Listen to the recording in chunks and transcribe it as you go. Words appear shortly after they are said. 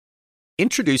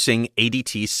Introducing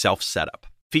ADT Self-Setup,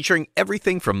 featuring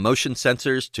everything from motion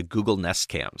sensors to Google Nest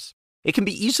cams. It can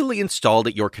be easily installed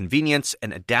at your convenience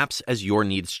and adapts as your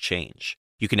needs change.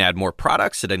 You can add more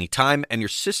products at any time, and your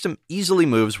system easily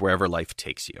moves wherever life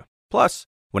takes you. Plus,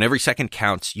 when every second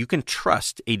counts, you can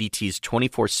trust ADT's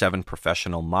 24/7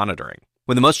 professional monitoring.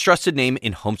 When the most trusted name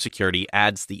in home security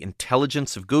adds the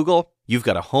intelligence of Google, you've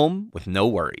got a home with no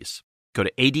worries. Go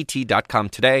to ADT.com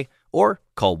today or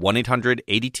call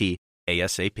 1-800-ADT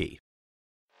ASAP.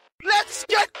 Let's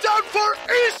get down for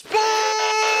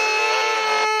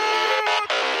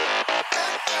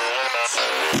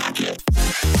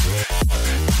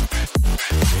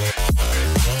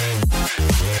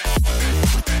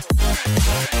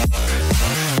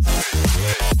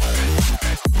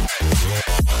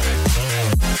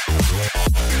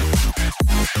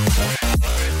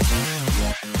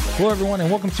Hello, everyone, and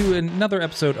welcome to another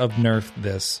episode of Nerf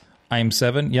This. I am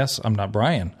Seven. Yes, I'm not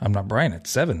Brian. It's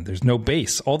Seven. There's no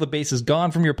bass. All the bass is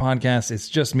gone from your podcast. It's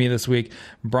just me this week.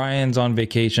 Brian's on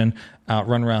vacation, out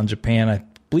running around Japan. I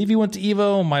believe he went to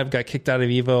EVO. Might have got kicked out of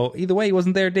EVO. Either way, he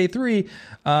wasn't there day 3.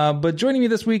 But joining me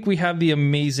this week, we have the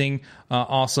amazing,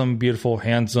 awesome, beautiful,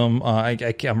 handsome.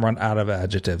 I'm run out of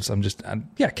adjectives.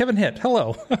 Kevin Hitt.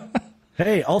 Hello.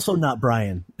 Hey, also not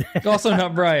Brian. Also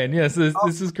not Brian. Yes,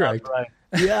 this is correct.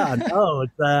 Yeah, no,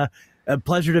 it's a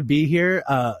pleasure to be here.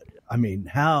 I mean,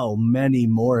 how many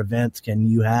more events can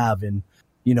you have in,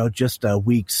 just a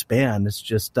week span? It's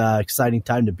just exciting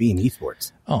time to be in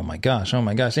esports. Oh my gosh.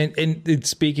 And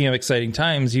speaking of exciting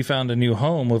times, you found a new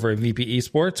home over at VP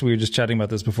Esports. We were just chatting about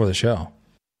this before the show.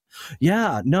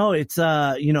 Yeah, no, it's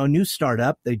a new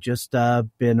startup. They just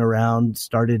been around,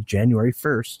 started January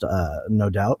 1st, no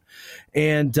doubt.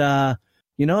 And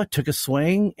it took a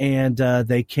swing, and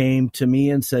they came to me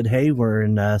and said, hey, we're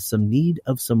in some need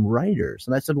of some writers.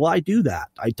 And I said, well, I do that.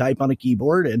 I type on a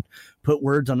keyboard and put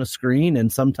words on a screen,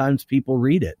 and sometimes people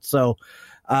read it. So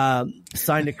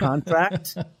signed a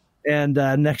contract. And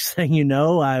next thing you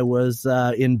know, I was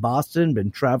in Boston,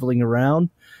 been traveling around.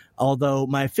 Although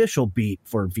my official beat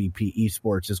for VP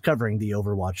Esports is covering the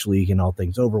Overwatch League and all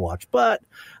things Overwatch. But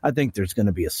I think there's going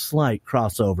to be a slight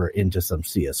crossover into some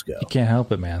CSGO. You can't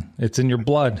help it, man. It's in your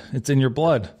blood.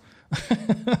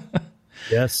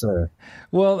 Yes, sir.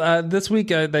 Well, this week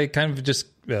they kind of just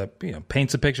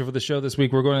paints a picture for the show. This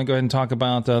week we're going to go ahead and talk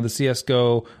about the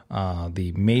CSGO,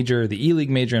 the ELEAGUE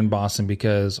Major in Boston,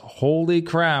 because holy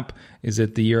crap, is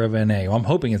it the year of NA? Well, I'm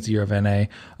hoping it's the year of NA.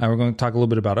 We're going to talk a little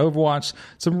bit about Overwatch,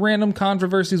 some random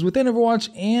controversies within Overwatch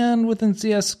and within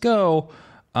CSGO.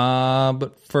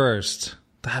 But first,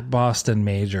 that Boston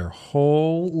Major,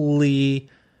 holy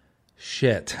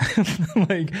shit.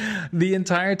 Like the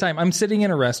entire time I'm sitting in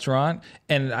a restaurant,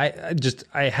 and I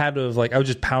was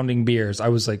just pounding beers. I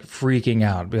was like freaking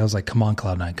out. I was like, come on,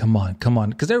 Cloud9, come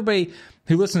on. Because everybody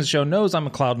who listens to the show knows I'm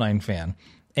a Cloud9 fan.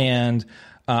 And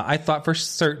I thought for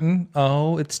certain,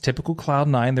 it's typical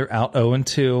Cloud9. They're out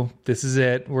 0-2. This is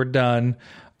it. We're done.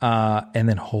 And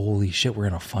then holy shit, we're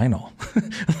in a final.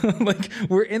 Like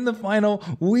we're in the final.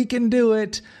 We can do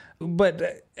it.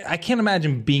 But I can't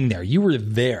imagine being there. You were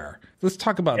there. Let's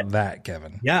talk about that,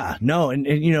 Kevin. Yeah, no.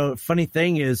 And funny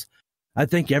thing is, I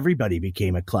think everybody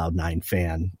became a Cloud9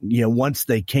 fan, once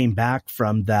they came back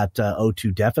from that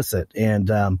 0-2 deficit.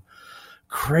 And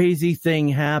crazy thing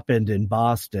happened in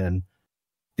Boston.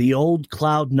 The old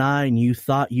Cloud9 you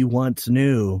thought you once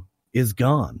knew is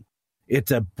gone.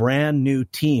 It's a brand new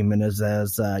team. And as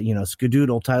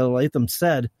Skadoodle Tyler Latham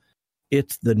said,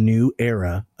 it's the new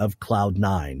era of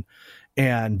Cloud9.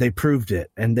 And they proved it.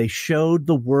 And they showed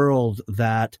the world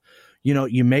that,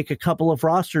 you make a couple of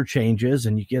roster changes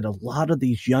and you get a lot of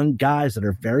these young guys that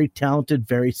are very talented,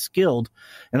 very skilled.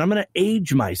 And I'm going to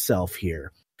age myself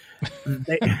here.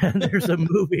 There's a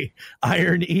movie,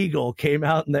 Iron Eagle, came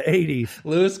out in the 80s.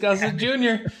 Louis Gossett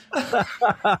Jr.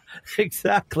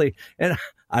 Exactly. And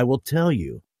I will tell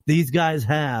you, these guys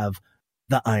have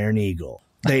the Iron Eagle.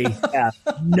 They have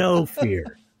no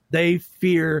fear. They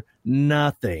fear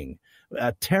nothing.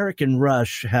 Tarek and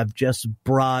Rush have just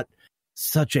brought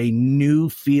such a new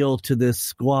feel to this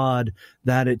squad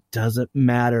that it doesn't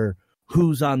matter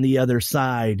who's on the other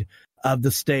side of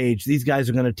the stage. These guys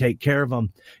are going to take care of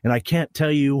them. And I can't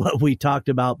tell you what we talked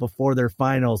about before their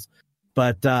finals,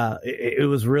 but it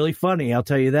was really funny. I'll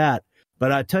tell you that.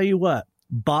 But I tell you what,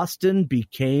 Boston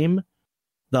became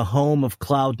the home of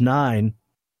Cloud9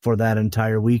 for that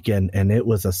entire weekend, and it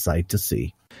was a sight to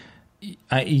see.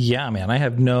 Yeah, man, I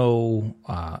have no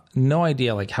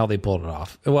idea like how they pulled it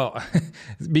off. Well,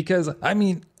 because I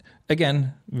mean,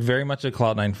 again, very much a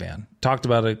Cloud9 fan. Talked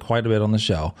about it quite a bit on the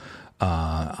show.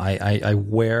 I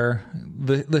wear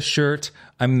the shirt.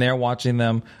 I'm there watching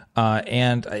them.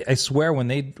 And I swear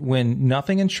when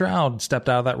Nothing and Shroud stepped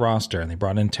out of that roster and they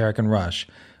brought in Tarek and Rush,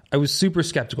 I was super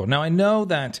skeptical. Now I know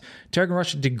that Tarek and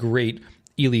Rush did great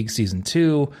E-League Season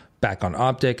 2, back on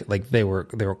Optic, like they were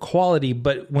quality,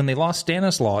 but when they lost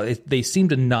Stanislaw, they seemed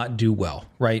to not do well,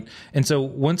 right? And so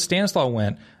once Stanislaw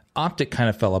went, Optic kind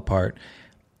of fell apart.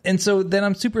 And so then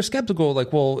I'm super skeptical,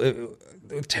 like, well,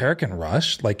 Tarek and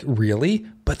Rush, like, really?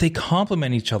 But they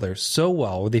complement each other so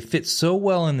well. They fit so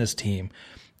well in this team.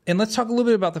 And let's talk a little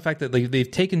bit about the fact that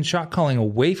they've taken shot calling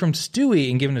away from Stewie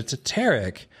and given it to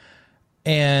Tarek.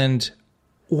 And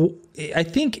I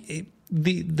think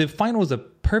the final was a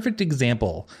perfect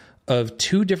example of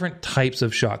two different types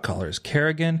of shot callers,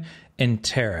 Kerrigan and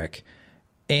Tarek.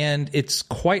 And it's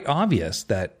quite obvious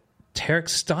that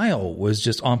Tarek's style was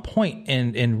just on point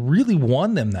and really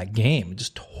won them that game.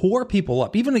 Just tore people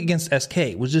up. Even against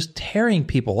SK, was just tearing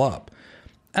people up.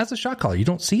 As a shot caller, you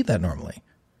don't see that normally.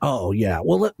 Oh, yeah.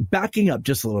 Well, backing up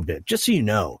just a little bit, just so you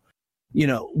know,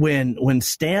 when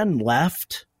Stan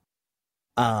left,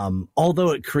 although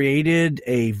it created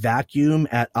a vacuum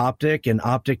at Optic and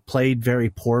Optic played very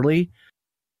poorly,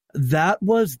 that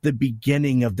was the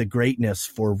beginning of the greatness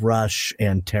for Rush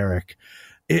and Tarek.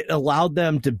 It allowed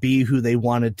them to be who they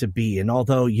wanted to be. And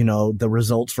although, the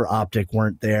results for Optic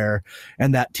weren't there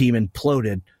and that team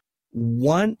imploded,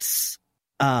 once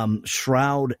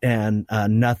Shroud and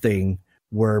Nothing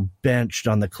were benched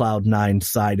on the Cloud9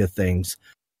 side of things,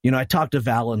 I talked to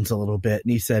Valens a little bit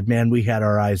and he said, man, we had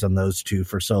our eyes on those two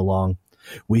for so long.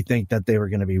 We think that they were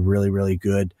going to be really, really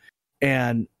good.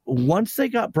 And once they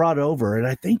got brought over, and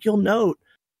I think you'll note,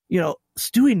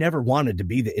 Stewie never wanted to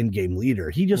be the in-game leader.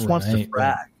 He just wants to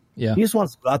frag. Yeah. He just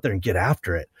wants to go out there and get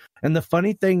after it. And the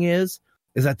funny thing is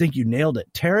I think you nailed it.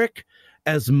 Tarek,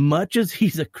 as much as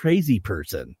he's a crazy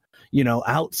person,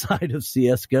 outside of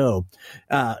CSGO,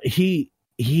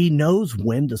 he knows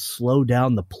when to slow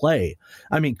down the play.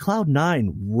 I mean,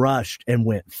 Cloud9 rushed and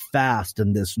went fast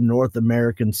in this North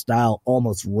American style,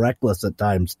 almost reckless at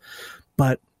times.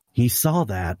 But he saw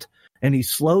that, and he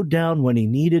slowed down when he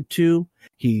needed to.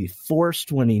 He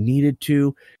forced when he needed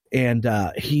to, and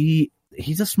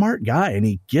he's a smart guy, and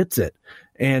he gets it.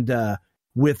 And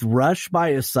with Rush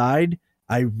by his side,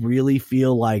 I really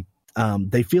feel like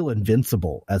they feel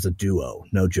invincible as a duo.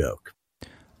 No joke.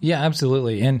 Yeah,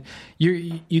 absolutely. And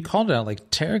you called it out,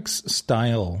 like Tarek's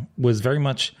style was very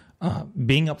much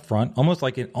being up front, almost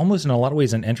in a lot of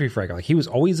ways an entry fragger. Like he was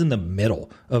always in the middle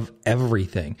of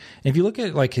everything. And if you look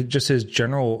at like just his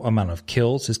general amount of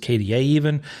kills, his KDA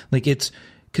even, like it's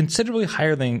considerably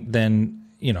higher than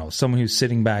someone who's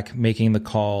sitting back making the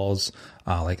calls,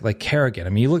 like Kerrigan. I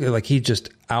mean, you look at like he just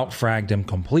out-fragged him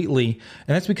completely,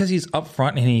 and that's because he's up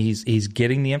front and he's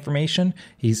getting the information,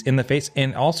 he's in the face,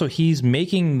 and also he's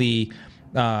making the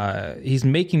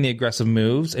aggressive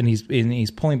moves, and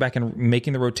he's pulling back and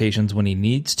making the rotations when he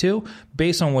needs to,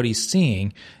 based on what he's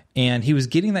seeing, and he was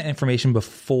getting that information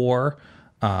before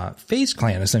FaZe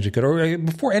Clan essentially could, or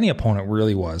before any opponent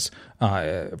really was,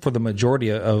 for the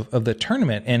majority of the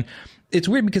tournament. And it's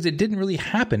weird because it didn't really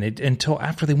happen until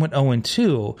after they went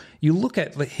 0-2. You look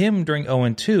at him during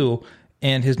 0-2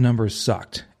 and his numbers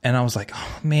sucked. And I was like,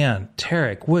 oh man,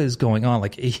 Tarek, what is going on?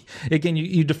 Like, again,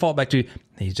 you default back to,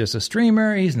 he's just a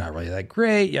streamer. He's not really that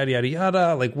great, yada, yada,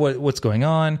 yada. Like, what's going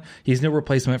on? He's no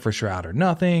replacement for Shroud or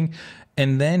Nothing.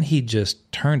 And then he just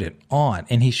turned it on,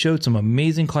 and he showed some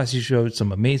amazing class. He showed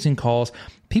some amazing calls.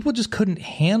 People just couldn't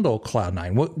handle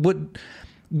Cloud9.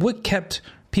 What kept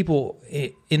people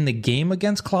in the game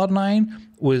against Cloud9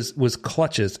 was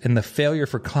clutches, and the failure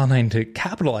for Cloud9 to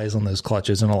capitalize on those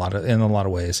clutches in a lot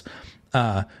of ways.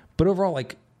 But overall,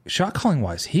 like shot calling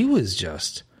wise, he was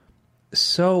just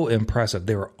so impressive.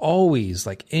 They were always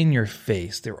like in your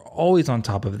face. They were always on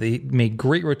top of it. They made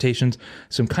great rotations,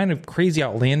 some kind of crazy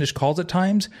outlandish calls at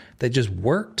times that just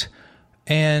worked.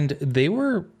 And they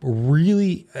were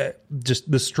really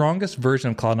just the strongest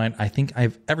version of Cloud9 I think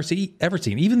I've ever seen.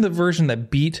 Even the version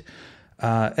that beat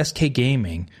SK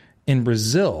Gaming in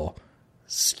Brazil,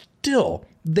 still,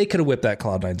 they could have whipped that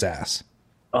Cloud9's ass.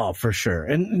 Oh, for sure.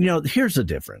 And, here's the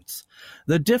difference.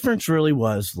 The difference really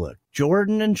was, look,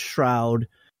 Jordan and Shroud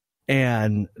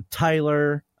and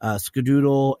Tyler,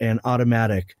 Skadoodle, and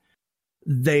Automatic,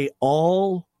 they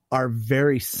all are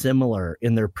very similar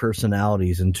in their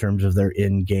personalities in terms of their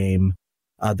in-game.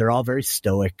 They're all very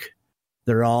stoic.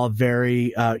 They're all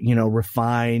very,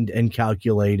 refined and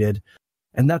calculated.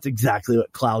 And that's exactly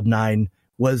what Cloud9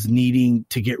 was needing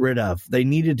to get rid of. They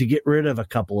needed to get rid of a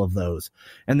couple of those.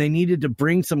 And they needed to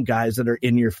bring some guys that are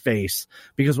in your face.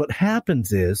 Because what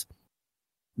happens is,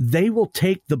 they will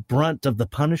take the brunt of the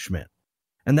punishment.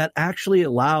 And that actually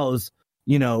allows,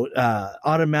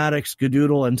 Automatic,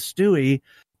 Skadoodle, and Stewie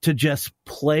to just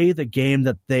play the game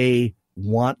that they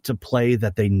want to play,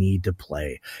 that they need to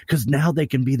play. Because now they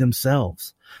can be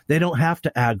themselves. They don't have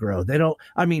to aggro.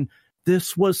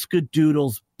 This was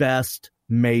Skadoodle's best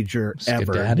major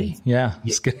ever. Daddy. Yeah.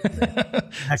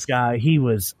 That guy, he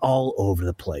was all over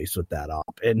the place with that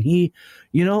op. And he's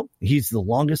the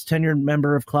longest tenured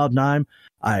member of Cloud9.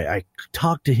 I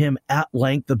talked to him at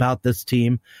length about this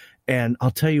team. And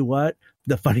I'll tell you what,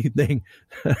 the funny thing,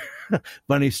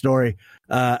 funny story,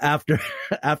 after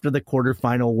the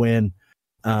quarterfinal win,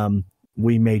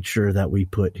 we made sure that we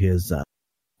put his,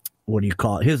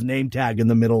 his name tag in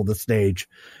the middle of the stage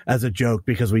as a joke,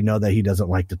 because we know that he doesn't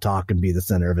like to talk and be the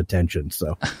center of attention.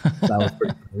 So that was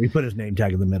pretty cool. We put his name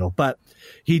tag in the middle, but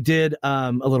he did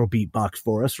a little beatbox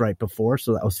for us right before.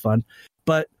 So that was fun.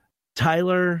 But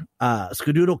Tyler,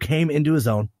 Skadoodle came into his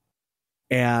own,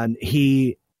 and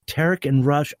Tarek and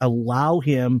Rush allow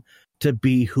him to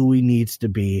be who he needs to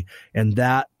be. And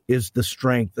that is the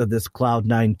strength of this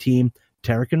Cloud9 team.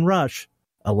 Tarek and Rush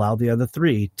allow the other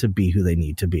three to be who they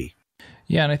need to be.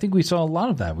 Yeah, and I think we saw a lot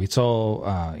of that. We saw,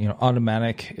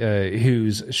 Automatic,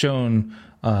 who's shown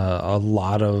a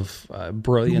lot of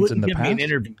brilliance in the past. Give me an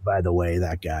interview, by the way,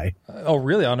 that guy. Oh,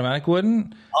 really? Automatic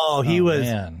wouldn't? Oh, he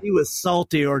was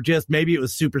salty, or just maybe it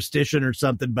was superstition or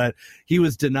something, but he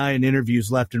was denying interviews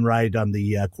left and right on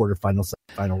the quarterfinal,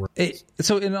 semifinal rounds.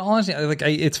 So, in all honesty,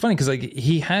 it's funny because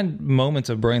he had moments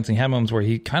of brilliance, and he had moments where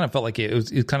he kind of felt like it was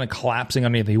kind of collapsing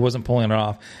underneath. He wasn't pulling it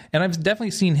off, and I've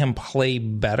definitely seen him play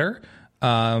better.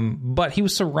 But he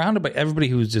was surrounded by everybody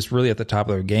who was just really at the top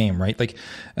of their game, right? Like,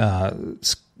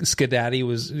 Skadaddy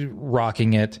was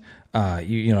rocking it.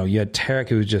 You had Tarek,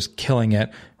 who was just killing it.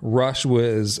 Rush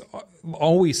was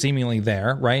always seemingly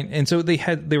there, right? And so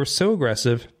they were so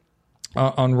aggressive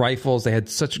on rifles. They had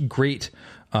such great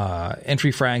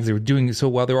entry frags. They were doing so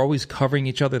well. They were always covering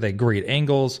each other. They had great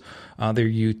angles. Their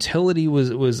utility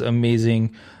was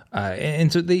amazing.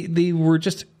 And so they were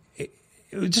just...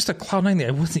 It was just a Cloud9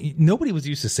 that nobody was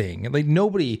used to seeing. Like,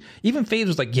 nobody, even FaZe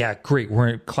was like, yeah, great,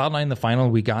 we're at Cloud9 in the final,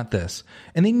 we got this.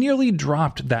 And they nearly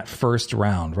dropped that first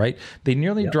round, right? They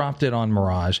nearly dropped it on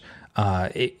Mirage.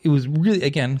 It was really,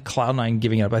 again, Cloud9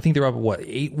 giving it up. I think they were up,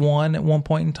 8-1 at one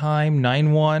point in time,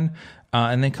 9-1,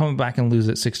 and then coming back and lose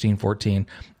at 16-14.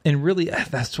 And really,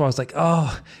 that's why I was like,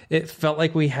 oh, it felt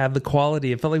like we had the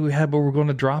quality. It felt like we had, but we're going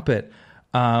to drop it.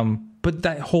 But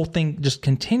that whole thing just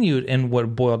continued, and what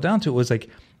it boiled down to was like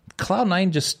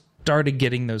Cloud9 just started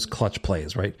getting those clutch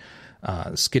plays, right?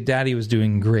 Skadaddy was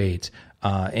doing great,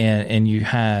 and you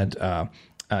had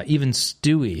even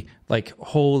Stewie, like,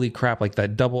 holy crap, like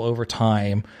that double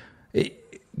overtime.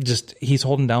 He's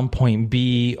holding down point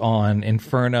B on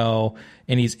Inferno,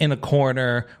 and he's in a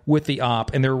corner with the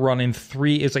op, and they're running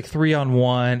it's like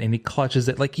 3-on-1, and he clutches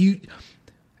it. Like,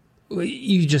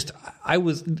 I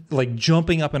was like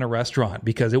jumping up in a restaurant,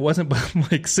 because it wasn't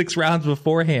like 6 rounds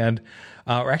beforehand,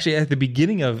 or actually at the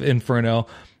beginning of Inferno,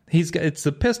 it's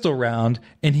the pistol round,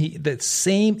 and that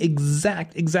same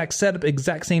exact setup,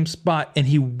 exact same spot, and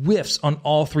he whiffs on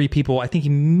all 3 people. I think he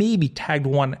maybe tagged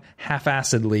one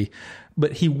half-assedly,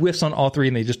 but he whiffs on all 3,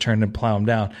 and they just turn and plow him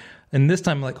down. And this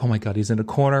time, I'm like, oh my God, he's in a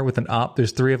corner with an op.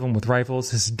 There's 3 of them with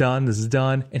rifles. This is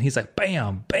done. And he's like,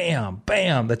 bam, bam,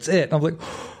 bam. That's it. And I'm like,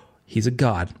 he's a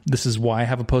god. This is why I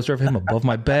have a poster of him above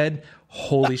my bed.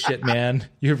 Holy shit, man.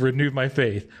 You've renewed my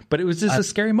faith. But it was just a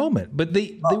scary moment. But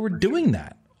they were doing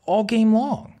that all game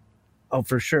long. Oh,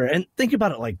 for sure. And think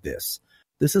about it like this.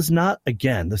 This is not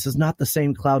the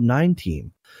same Cloud9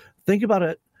 team. Think about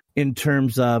it in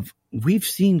terms of, we've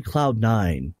seen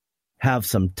Cloud9 have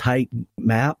some tight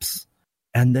maps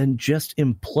and then just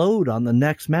implode on the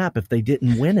next map if they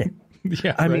didn't win it.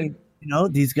 Yeah, I mean,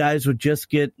 these guys would just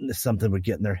something would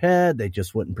get in their head. They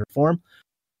just wouldn't perform.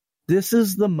 This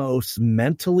is the most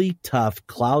mentally tough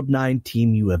Cloud9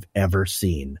 team you have ever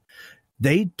seen.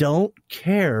 They don't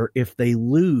care if they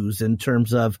lose in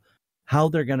terms of how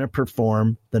they're going to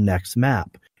perform the next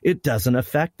map. It doesn't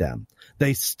affect them.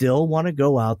 They still want to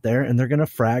go out there and they're going to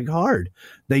frag hard.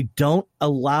 They don't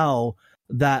allow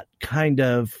that kind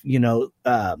of,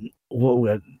 what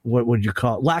would you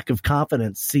call it? Lack of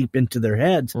confidence seep into their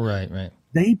heads. Right.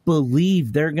 They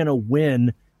believe they're going to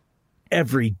win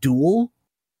every duel,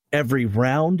 every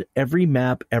round, every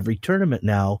map, every tournament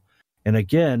now. And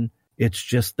again, it's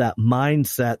just that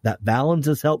mindset that Valens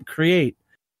has helped create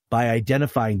by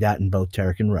identifying that in both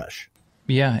Tarek and Rush.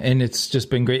 Yeah, and it's just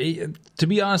been great. To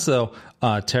be honest, though,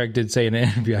 Tarek did say in an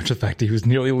interview after the fact he was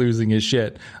nearly losing his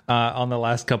shit on the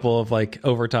last couple of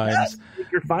overtimes.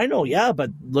 Your final, yeah, but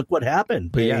look what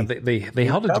happened. But they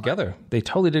held it together. They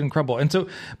totally didn't crumble. And so,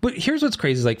 but here's what's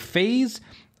crazy: is like FaZe.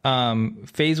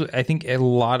 I think a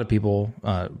lot of people,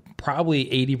 probably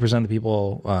 80% of the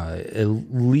people, at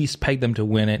least pegged them to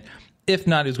win it. If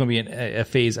not, it's going to be a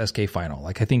FaZe SK final.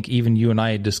 Like I think even you and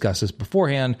I had discussed this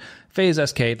beforehand. FaZe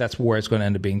SK, that's where it's going to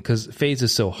end up being because FaZe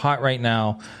is so hot right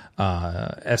now.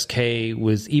 SK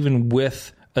was even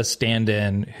with a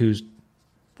stand-in who's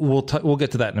we'll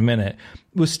get to that in a minute.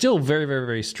 Was still very, very,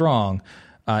 very strong.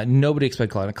 Nobody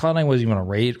expected Cloud9. Cloud9 wasn't even on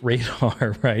a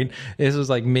radar, right? This was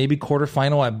like maybe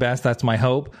quarterfinal at best. That's my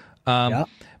hope.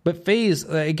 But FaZe,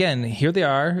 again, here they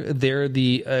are. They're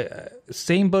the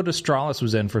same boat Astralis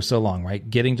was in for so long, right?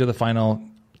 Getting to the final,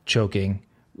 choking.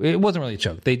 It wasn't really a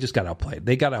choke. They just got outplayed.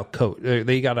 They got out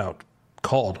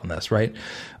called on this, right?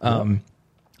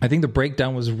 I think the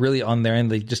breakdown was really on their end.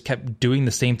 They just kept doing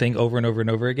the same thing over and over and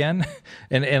over again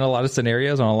in a lot of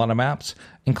scenarios on a lot of maps.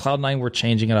 And Cloud9 were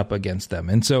changing it up against them.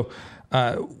 And so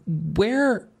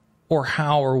where or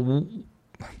how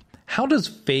does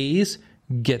FaZe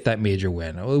get that major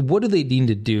win? What do they need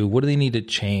to do? What do they need to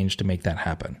change to make that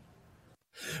happen?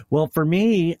 Well, for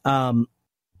me,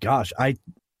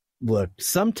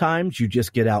 sometimes you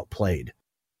just get outplayed.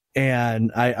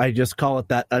 And I just call it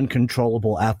that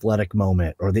uncontrollable athletic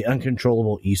moment or the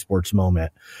uncontrollable esports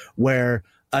moment where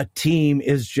a team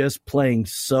is just playing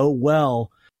so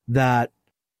well that,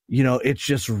 it's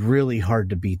just really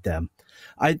hard to beat them.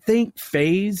 I think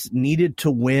FaZe needed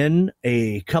to win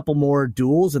a couple more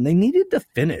duels and they needed to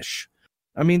finish.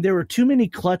 I mean, there were too many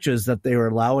clutches that they were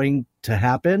allowing to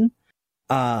happen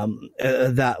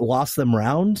that lost them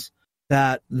rounds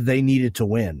that they needed to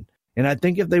win. And I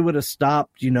think if they would have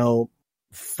stopped,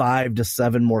 5 to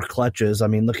 7 more clutches, I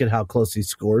mean, look at how close these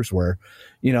scores were,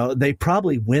 they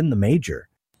probably win the major.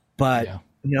 But,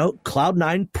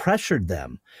 Cloud9 pressured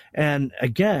them. And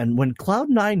again, when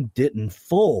Cloud9 didn't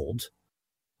fold,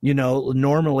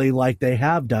 normally like they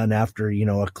have done after,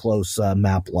 a close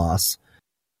map loss,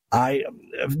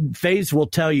 FaZe will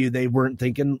tell you they weren't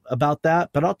thinking about that.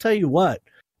 But I'll tell you what,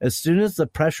 as soon as the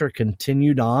pressure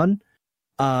continued on,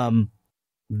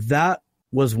 that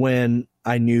was when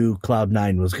I knew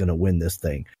Cloud9 was going to win this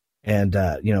thing. And,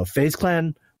 FaZe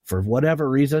Clan, for whatever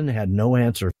reason, had no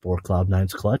answer for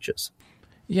Cloud9's clutches.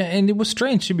 Yeah, and it was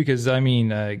strange, too, because,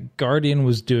 Guardian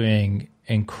was doing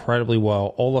incredibly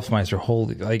well.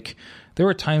 Olafmeister, there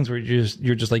were times where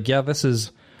you're just like, yeah, this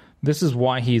is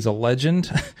why he's a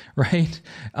legend, right?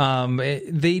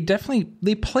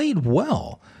 They played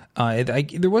well.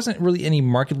 There wasn't really any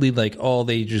markedly they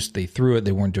threw it.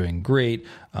 They weren't doing great.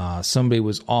 Somebody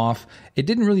was off. It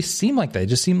didn't really seem like that. It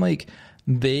just seemed like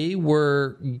they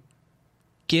were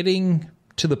getting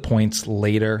to the points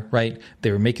later, right?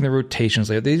 They were making the rotations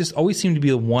later. They just always seemed to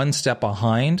be one step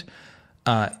behind.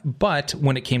 But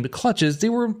when it came to clutches, they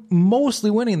were mostly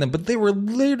winning them, but they were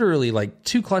literally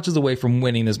 2 clutches away from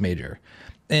winning this major.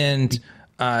 And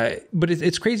but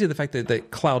it's crazy the fact that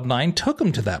Cloud9 took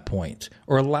them to that point,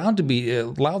 or allowed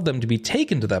them to be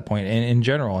taken to that point in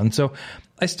general. And so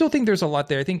I still think there's a lot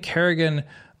there. I think Kerrigan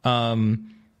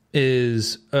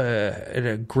is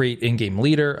a great in-game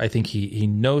leader. I think he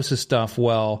knows his stuff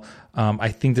well. I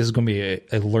think this is going to be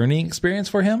a learning experience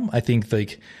for him. I think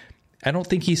I don't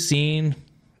think he's seen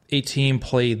a team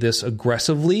play this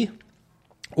aggressively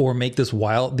or make these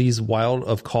wild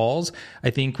of calls. I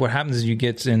think what happens is you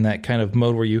get in that kind of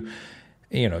mode where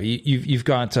you've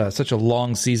got such a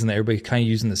long season that everybody's kind of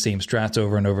using the same strats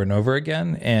over and over and over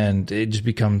again, and it just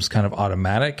becomes kind of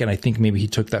automatic. And I think maybe he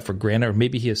took that for granted, or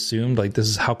maybe he assumed this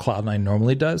is how Cloud9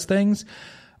 normally does things.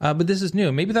 But this is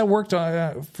new. Maybe that worked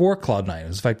for Cloud9.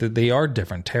 Is the fact that they are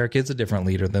different. Tarek is a different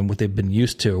leader than what they've been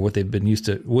used to, or what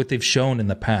they've shown in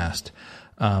the past.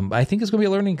 I think it's going to be a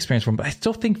learning experience for them. But I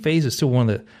still think FaZe is still one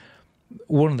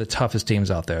of the toughest teams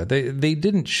out there. They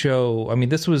didn't show. I mean,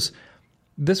 this was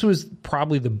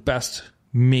probably the best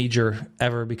major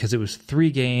ever because it was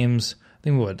 3 games. I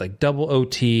think double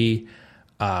OT.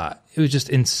 It was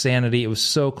just insanity. It was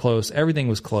so close. Everything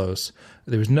was close.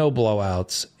 There was no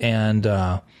blowouts, and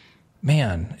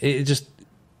man, it just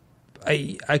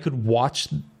I could watch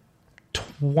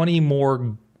 20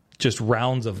 more just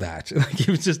rounds of that. It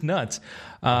was just nuts.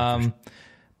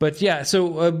 But yeah,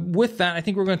 so with that, I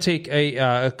think we're going to take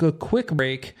a quick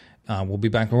break. We'll be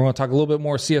back. We're going to talk a little bit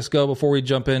more CSGO before we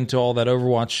jump into all that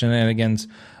Overwatch shenanigans.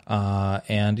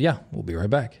 And yeah, we'll be right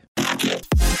back.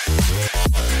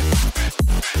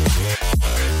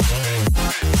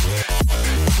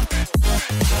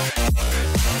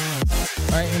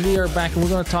 right, and we are back, and we're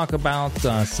going to talk about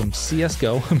some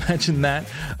CSGO. Imagine that.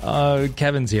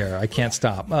 Kevin's here. I can't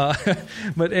stop.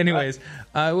 But anyways,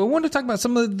 we want to talk about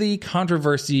some of the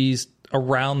controversies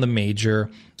around the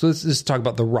major. So let's just talk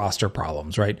about the roster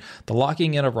problems, right? The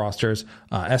locking in of rosters.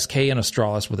 SK and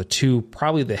Astralis were the two,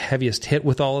 probably the heaviest hit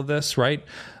with all of this, right?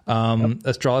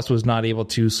 Astralis was not able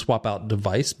to swap out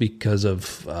device because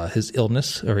of his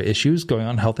illness or issues going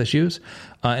on, health issues.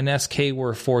 And SK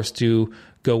were forced to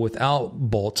go without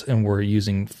Bolt and were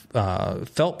using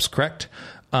Phelps, correct?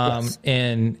 Yes.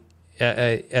 And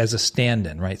as a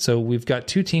stand-in, right? So we've got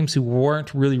two teams who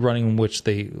weren't really running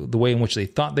the way in which they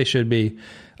thought they should be,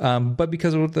 but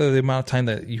because of the amount of time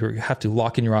that you have to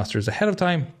lock in your rosters ahead of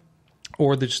time,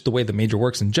 or just the way the major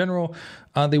works in general,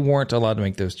 they weren't allowed to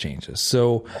make those changes.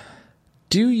 So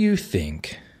do you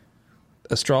think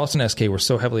Astralis and SK were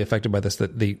so heavily affected by this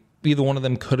that either one of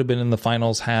them could have been in the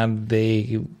finals had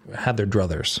they had their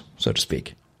druthers, so to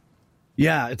speak?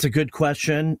 Yeah, it's a good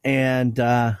question, and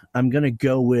I'm going to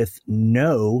go with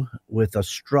no with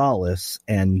Astralis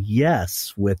and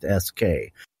yes with SK.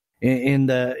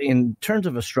 In terms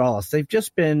of Astralis, they've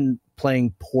just been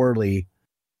playing poorly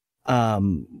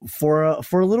for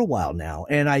a little while now,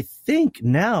 and I think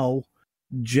now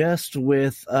just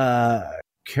with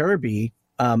Kirby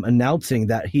announcing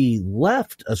that he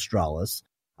left Astralis,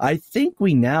 I think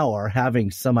we now are having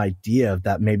some idea of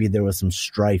that maybe there was some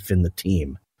strife in the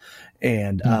team.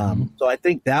 And so I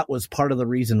think that was part of the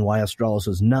reason why Astralis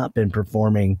has not been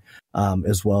performing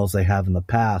as well as they have in the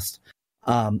past.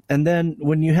 And then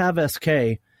when you have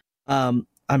SK,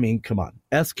 I mean, come on.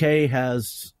 SK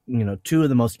has, two of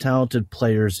the most talented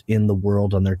players in the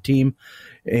world on their team,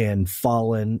 and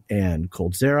Fallen and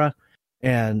Coldzera.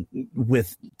 And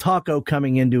with Taco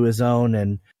coming into his own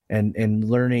and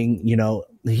learning,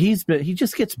 he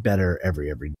just gets better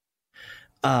every day.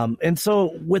 And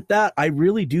so with that, I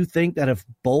really do think that if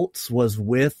Bolts was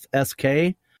with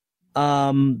SK,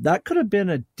 that could have been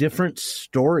a different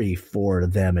story for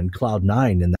them in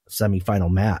Cloud9 in that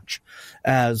semifinal match.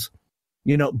 As,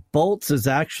 Bolts is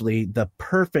actually the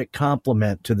perfect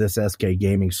complement to this SK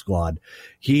gaming squad.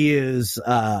 He is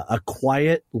a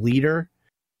quiet leader.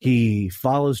 He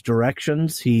follows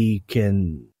directions.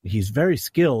 He's very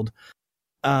skilled.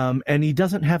 And he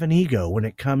doesn't have an ego when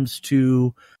it comes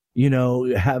to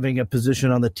having a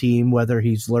position on the team, whether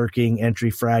he's lurking, entry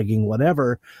fragging,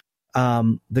 whatever.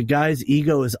 The guy's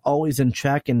ego is always in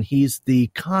check, and he's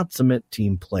the consummate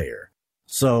team player.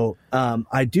 So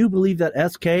I do believe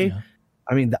that SK,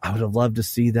 I mean, I would have loved to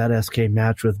see that SK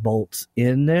match with Bolts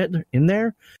in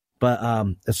there. But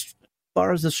as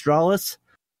far as Astralis,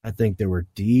 I think there were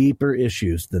deeper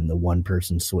issues than the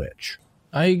one-person switch.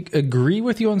 I agree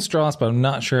with you on Strauss, but I'm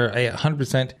not sure I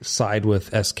 100% side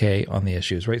with SK on the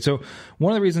issues, right? So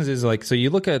one of the reasons is so you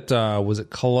look at, was it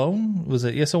Cologne? Was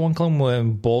it ESL1 Cologne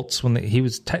when Bolts, he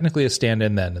was technically a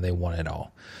stand-in then and they won it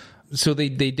all. So they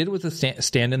did it with a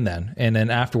stand-in then, and then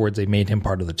afterwards they made him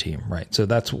part of the team, right? So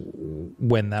that's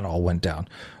when that all went down.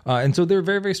 And so they were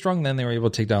very, very strong then. They were able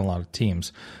to take down a lot of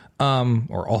teams,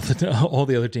 or all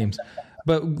the other teams.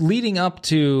 But leading up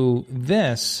to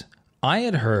this, I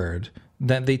had heard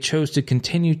that they chose to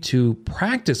continue to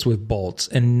practice with Bolts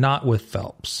and not with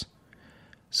Phelps.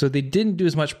 So they didn't do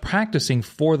as much practicing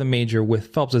for the major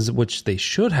with Phelps as which they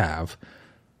should have.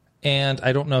 And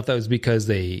I don't know if that was because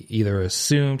they either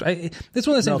assumed... This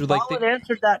one of those things Fallen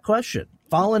answered that question.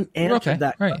 Fallen answered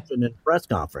that question in press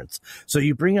conference. So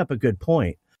you bring up a good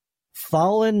point.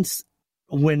 Fallen's,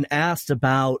 when asked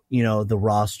about, the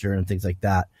roster and things like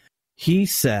that, he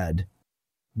said,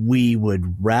 we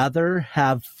would rather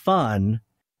have fun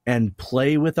and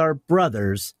play with our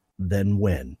brothers than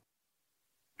win.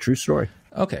 True story.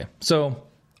 Okay. So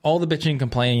all the bitching and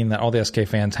complaining that all the SK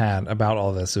fans had about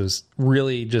all this was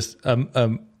really just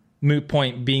a moot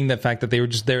point, being the fact that they were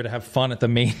just there to have fun at the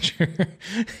major,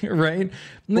 right?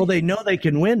 Well, they know they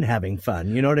can win having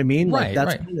fun. You know what I mean? Right,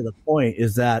 that's kind of the point,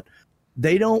 is that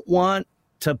they don't want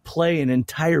to play an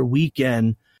entire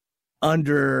weekend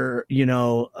under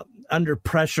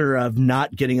pressure of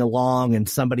not getting along and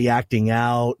somebody acting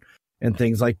out and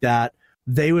things like that.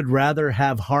 They would rather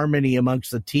have harmony amongst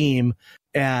the team,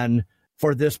 and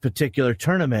for this particular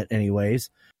tournament anyways,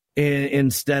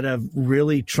 instead of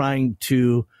really trying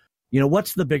to,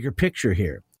 what's the bigger picture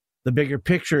here? The bigger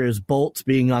picture is Bolts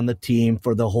being on the team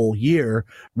for the whole year,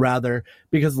 rather,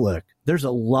 because look, there's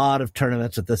a lot of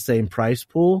tournaments at the same price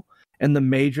pool. And the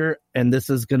major, and this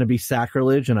is going to be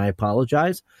sacrilege, and I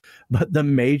apologize, but the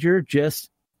major just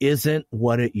isn't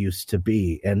what it used to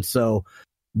be. And so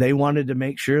They wanted to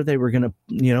make sure they were going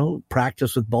to,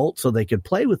 practice with bolts so they could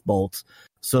play with bolts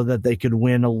so that they could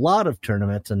win a lot of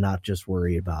tournaments and not just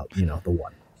worry about, the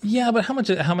one. Yeah, but how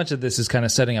much of this is kind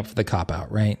of setting up for the cop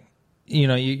out, right?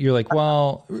 You're like,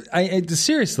 well,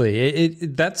 seriously,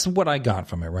 that's what I got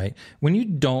from it, right? When you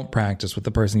don't practice with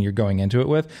the person you're going into it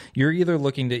with, you're either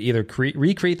looking to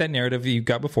recreate that narrative you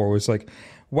got before, where it's like,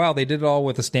 wow, they did it all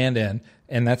with a stand-in,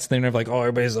 and that's the narrative, like, oh,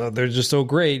 everybody's they're just so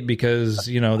great because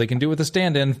they can do it with a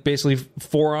stand-in. Basically,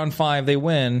 4-on-5 they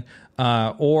win.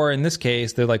 Or in this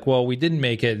case, they're like, well, we didn't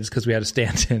make it. It's because we had a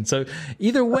stand-in. So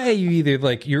either way,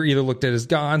 you're either looked at as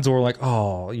gods or like,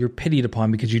 oh, you're pitied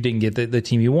upon because you didn't get the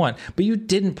team you want. But you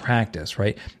didn't practice,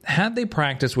 right? Had they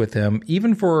practiced with him,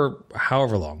 even for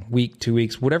however long, week, 2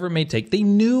 weeks, whatever it may take, they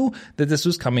knew that this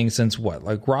was coming since what?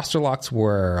 Like roster locks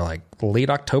were like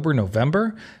late October,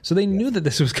 November. So they knew that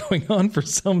this was going on for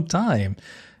some time.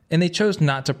 And they chose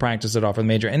not to practice it off of the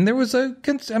major. And there was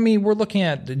we're looking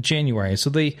at January.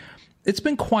 So it's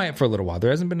been quiet for a little while. There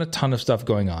hasn't been a ton of stuff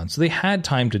going on. So they had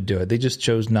time to do it. They just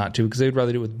chose not to because they'd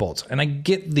rather do it with bolts. And I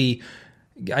get the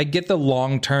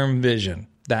long-term vision.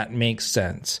 That makes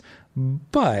sense.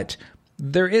 But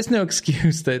there is no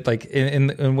excuse that like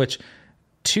in which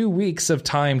 2 weeks of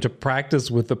time to practice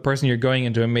with the person you're going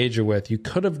into a major with, you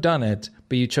could have done it,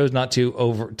 but you chose not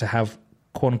to have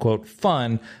quote unquote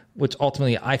fun, which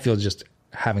ultimately I feel is just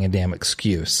having a damn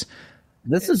excuse.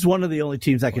 This is one of the only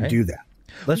teams that can do that.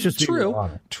 Let's just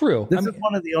true. This is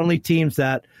one of the only teams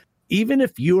that, even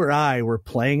if you or I were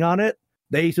playing on it,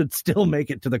 they should still make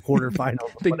it to the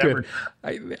quarterfinals. They could.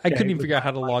 I couldn't even figure out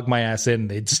how to log my ass in.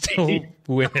 They'd still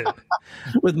win it.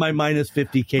 With my minus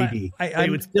 50 KD. They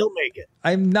would still make it.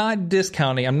 I'm not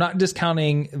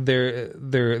discounting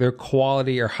their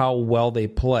quality or how well they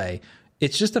play.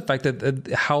 It's just the fact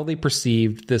that how they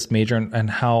perceived this major and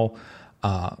how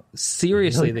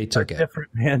seriously they took it. Different,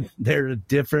 man. They're a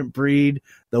different breed.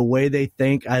 The way they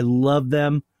think, I love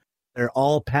them. They're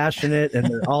all passionate and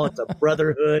it's a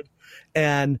brotherhood.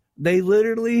 And they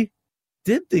literally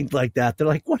did think like that. They're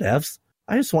like, whatevs.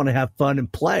 I just want to have fun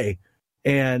and play.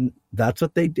 And that's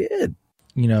what they did.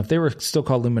 If they were still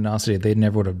called Luminosity, they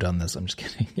never would have done this. I'm just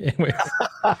kidding. Anyway,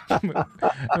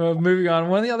 moving on.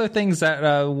 One of the other things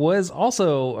that was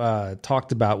also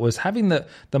talked about was having the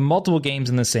multiple games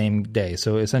in the same day.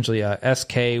 So essentially,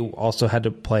 SK also had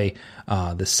to play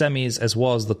the semis as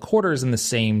well as the quarters in the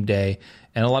same day.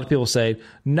 And a lot of people say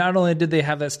not only did they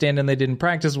have that stand-in they didn't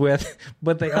practice with,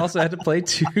 but they also had to play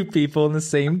two people in the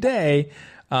same day.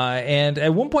 And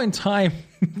at one point in time,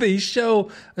 they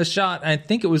show a shot. I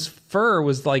think it was Fur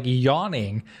was like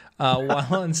yawning while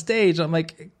on stage. I'm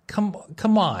like,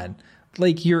 come on.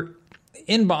 Like, you're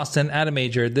in Boston at a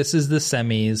major. This is the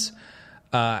semis.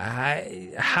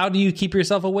 How do you keep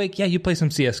yourself awake? Yeah, you play some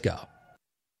CSGO.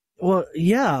 Well,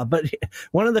 yeah, but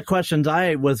one of the questions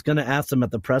I was going to ask them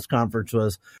at the press conference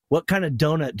was, what kind of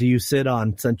donut do you sit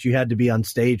on since you had to be on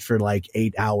stage for like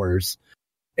 8 hours?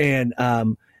 And,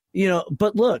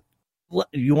 but look,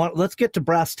 let's get to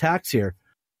brass tacks here.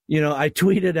 I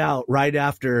tweeted out right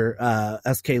after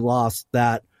SK lost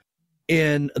that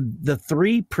in the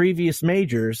 3 previous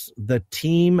majors, the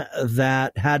team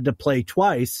that had to play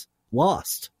twice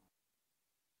lost.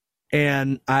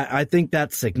 And I think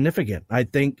that's significant. I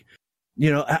think,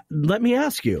 let me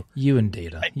ask you. You and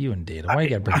data. Why you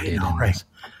got to bring data in this?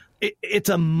 It's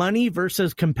a money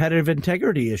versus competitive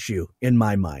integrity issue in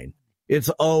my mind. It's,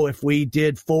 if we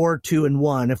did 4, 2, and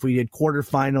 1, if we did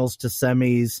quarterfinals to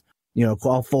semis,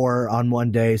 all 4 on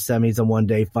one day, semis on one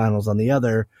day, finals on the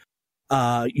other,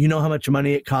 you know how much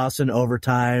money it costs in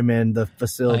overtime and the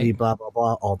facility, blah, blah,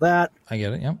 blah, all that. I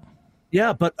get it, yep.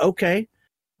 Yeah, but okay.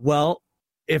 Well,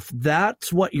 if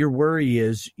that's what your worry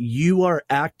is, you are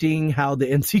acting how the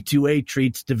NC2A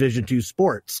treats Division II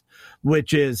sports,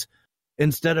 which is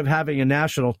instead of having a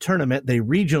national tournament, they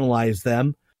regionalize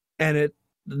them and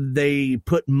they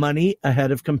put money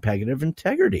ahead of competitive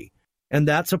integrity. And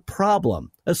that's a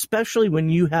problem, especially when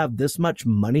you have this much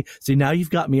money. See, now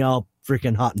you've got me all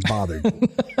freaking hot and bothered.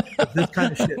 This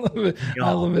kind of shit.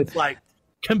 I love it. It's like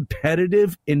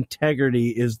competitive integrity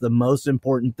is the most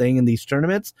important thing in these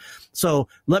tournaments. So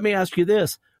let me ask you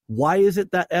this. Why is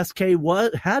it that SK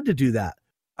had to do that?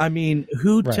 I mean,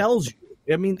 who tells you?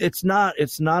 I mean, it's not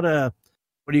a,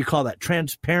 what do you call that?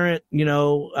 Transparent,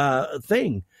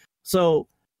 thing. So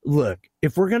look,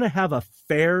 if we're going to have a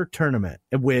fair tournament,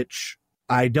 which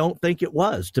I don't think it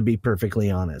was, to be perfectly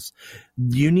honest,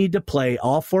 you need to play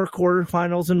all 4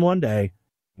 quarterfinals in one day.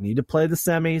 You need to play the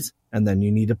semis, and then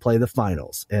you need to play the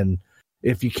finals. And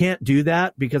if you can't do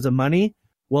that because of money,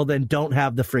 well, then don't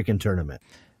have the freaking tournament.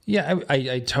 Yeah,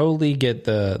 I totally get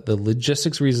the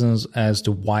logistics reasons as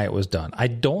to why it was done. I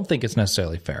don't think it's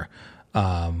necessarily fair,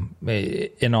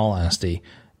 in all honesty,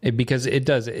 because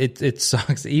it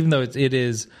sucks. Even though it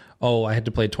is, I had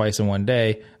to play twice in one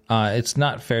day. It's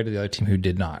not fair to the other team who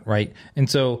did not, right? And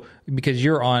so because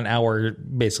you're on hour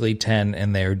basically 10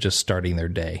 and they're just starting their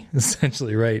day,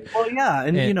 essentially, right? Well, yeah,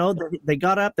 and they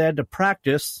got up, they had to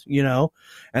practice,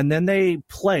 and then they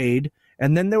played.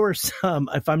 And then there were some,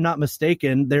 if I'm not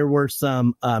mistaken, there were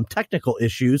some technical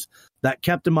issues that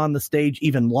kept them on the stage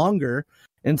even longer.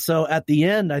 And so at the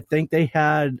end, I think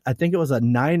it was a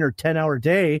 9 or 10 hour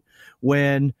day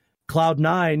when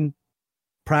Cloud9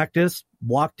 practiced,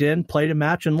 walked in, played a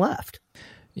match, and left.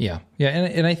 Yeah.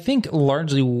 And I think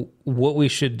largely what we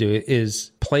should do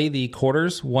is play the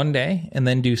quarters one day and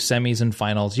then do semis and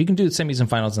finals. You can do semis and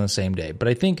finals in the same day. But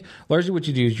I think largely what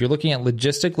you do is you're looking at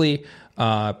logistically,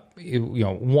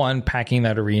 one, packing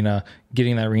that arena,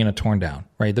 getting that arena torn down,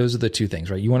 right? Those are the two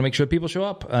things, right? You want to make sure people show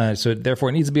up. So therefore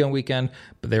it needs to be on weekend,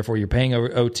 but therefore you're paying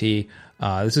OT.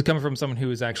 This is coming from someone who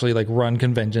has actually run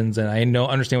conventions, and I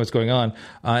understand what's going on.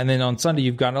 And then on Sunday,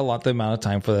 you've got a lot the amount of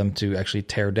time for them to actually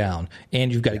tear down,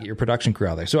 and you've got to get your production crew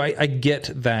out there. So I get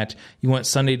that you want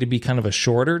Sunday to be kind of a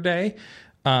shorter day,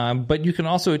 but you can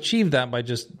also achieve that by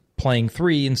just playing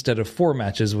 3 instead of 4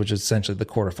 matches, which is essentially the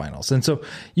quarterfinals. And so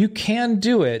you can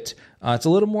do it. It's a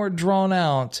little more drawn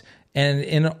out. And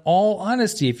in all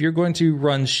honesty, if you're going to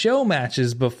run show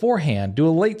matches beforehand, do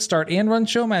a late start and run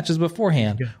show matches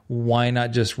beforehand, why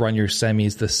not just run your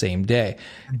semis the same day?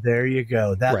 There you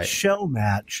go. That show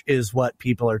match is what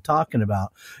people are talking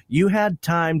about. You had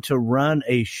time to run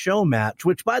a show match,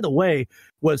 which, by the way,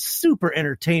 was super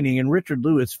entertaining, and Richard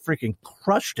Lewis freaking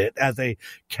crushed it as a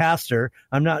caster.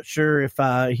 I'm not sure if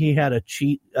he had a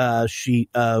cheat sheet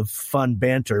of fun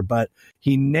banter, but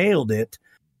he nailed it.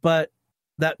 But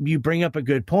that you bring up a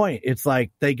good point. It's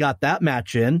like they got that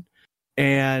match in,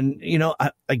 and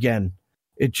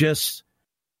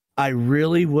I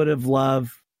really would have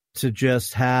loved to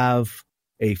just have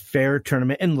a fair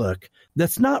tournament. And look,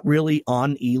 that's not really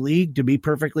on ELEAGUE, to be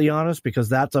perfectly honest, because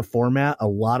that's a format a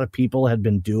lot of people had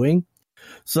been doing.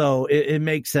 So it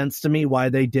makes sense to me why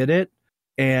they did it.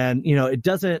 And, it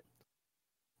doesn't,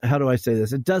 how do I say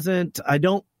this? I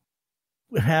don't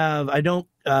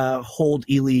hold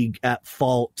ELEAGUE at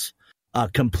fault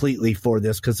completely for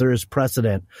this, because there is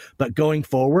precedent. But going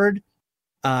forward,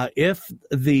 if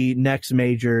the next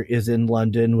major is in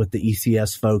London with the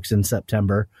ECS folks in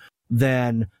September,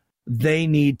 then they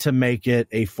need to make it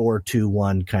a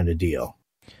 4-2-1 kind of deal.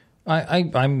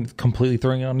 I'm completely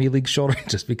throwing it on ELEAGUE's shoulder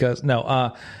just because.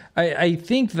 No, I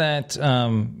think that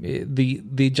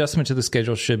the adjustment to the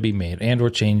schedule should be made and or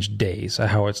change days,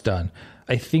 how it's done.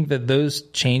 I think that those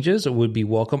changes would be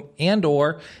welcome, and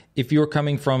or if you're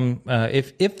coming from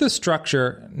if the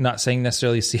structure, not saying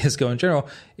necessarily CSGO in general,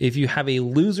 if you have a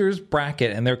losers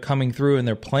bracket and they're coming through and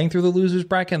they're playing through the losers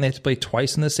bracket and they have to play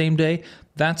twice in the same day,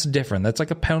 that's different. That's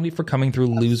like a penalty for coming through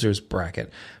losers bracket.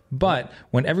 But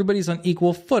when everybody's on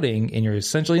equal footing and you're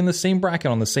essentially in the same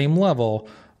bracket on the same level,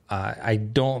 I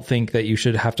don't think that you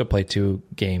should have to play 2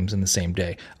 games in the same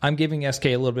day. I'm giving SK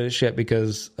a little bit of shit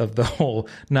because of the whole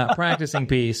not practicing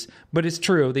piece, but it's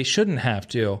true. They shouldn't have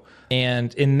to.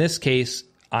 And in this case,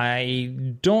 I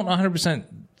don't 100%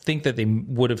 think that they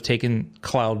would have taken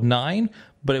Cloud9,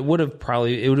 but it would have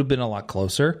been a lot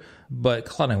closer. But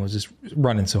Cloud9 was just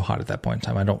running so hot at that point in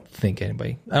time. I don't think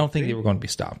they were going to be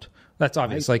stopped. That's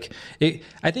obvious. I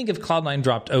think if Cloud9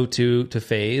 dropped 0-2 to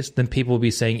FaZe, then people would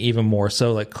be saying even more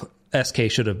so SK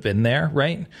should have been there,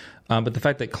 right? But the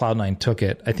fact that Cloud9 took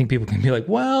it, I think people can be like,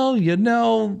 well,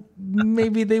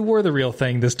 maybe they were the real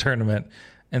thing this tournament.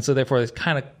 And so therefore it's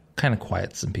kind of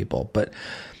quiet some people. But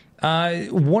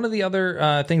one of the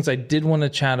other things I did want to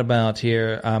chat about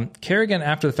here, Kerrigan,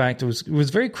 after the fact, was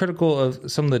very critical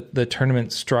of some of the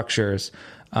tournament structures.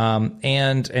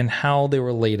 And how they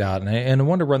were laid out. And I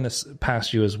want to run this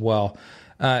past you as well.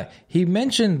 He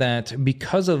mentioned that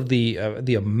because of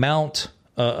the amount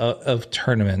of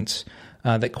tournaments,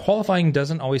 that qualifying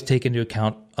doesn't always take into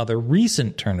account other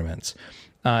recent tournaments.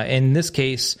 In this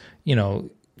case,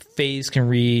 FaZe can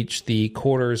reach the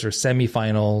quarters or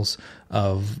semifinals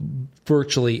of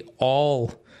virtually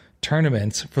all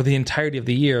tournaments for the entirety of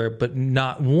the year, but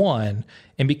not one.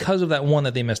 And because of that one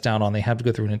that they missed out on, they have to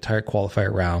go through an entire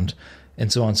qualifier round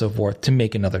and so on and so forth to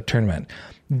make another tournament.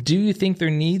 Do you think there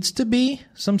needs to be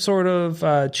some sort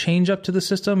of change up to the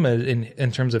system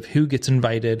in terms of who gets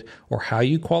invited or how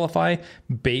you qualify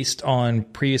based on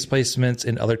previous placements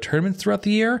in other tournaments throughout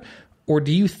the year? Or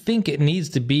do you think it needs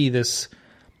to be this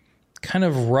kind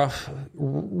of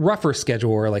rougher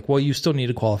schedule where like, well, you still need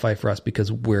to qualify for us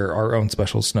because we're our own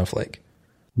special snowflake.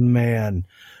 Man,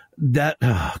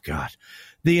 oh God,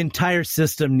 the entire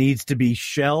system needs to be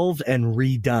shelved and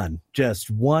redone.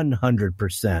 Just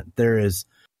 100%. There is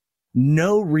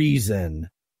no reason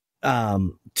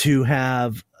to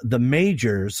have the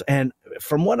majors. And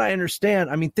from what I understand,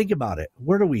 I mean, think about it.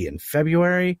 Where are we in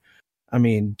February? I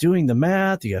mean, doing the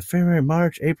math, you have February,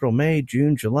 March, April, May,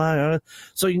 June, July.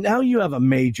 So now you have a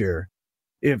major.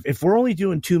 If we're only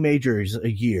doing 2 majors a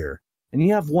year and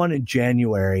you have one in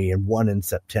January and one in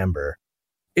September,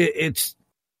 it's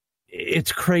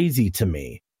crazy to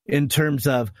me in terms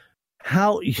of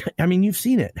how, I mean, you've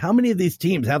seen it. How many of these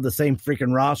teams have the same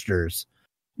freaking rosters,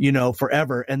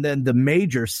 forever? And then the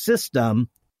major system,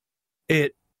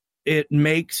 it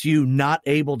makes you not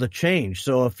able to change.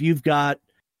 So if you've got,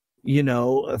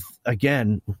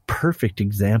 again, perfect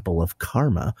example of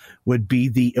karma would be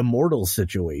the Immortal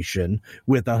situation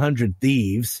with 100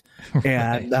 Thieves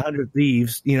and the 100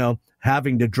 Thieves,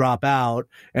 having to drop out,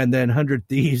 and then 100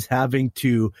 Thieves having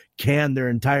to can their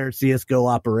entire CSGO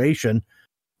operation.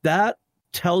 That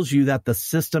tells you that the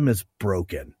system is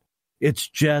broken. It's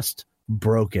just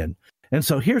broken. And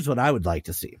so here's what I would like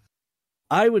to see.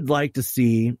 I would like to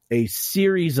see a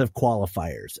series of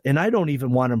qualifiers, and I don't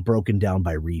even want them broken down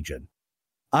by region.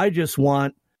 I just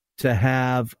want to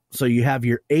have, so you have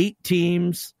your 8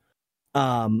 teams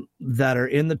that are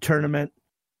in the tournament,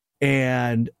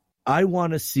 and I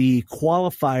want to see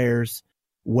qualifiers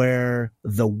where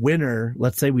the winner,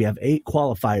 let's say we have 8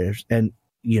 qualifiers, and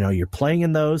you're playing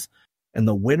in those, and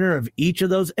the winner of each of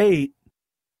those 8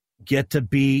 get to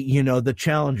be, the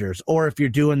challengers. Or if you're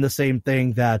doing the same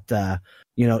thing that,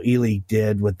 ELEAGUE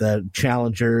did with the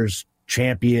challengers,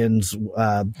 champions,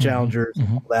 challengers,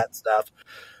 all that stuff.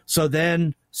 So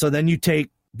then you take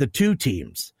the 2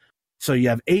 teams. So you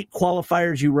have 8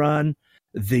 qualifiers you run.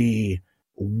 The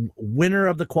winner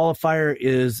of the qualifier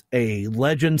is a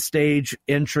legend stage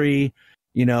entry.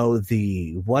 The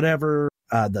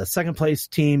second place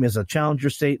team is a challenger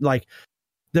stage. Like,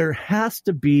 there has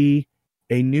to be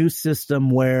a new system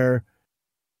where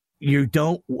you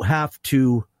don't have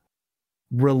to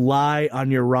rely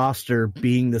on your roster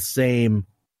being the same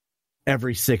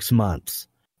every 6 months,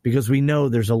 because we know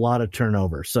there's a lot of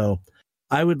turnover. So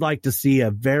I would like to see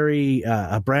a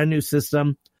brand new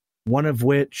system, one of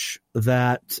which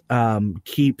that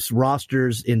keeps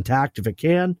rosters intact if it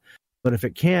can. But if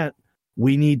it can't,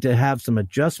 we need to have some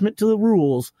adjustment to the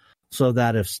rules so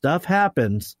that if stuff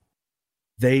happens,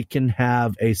 they can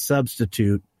have a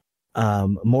substitute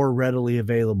more readily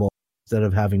available instead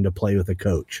of having to play with a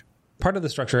coach. Part of the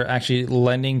structure actually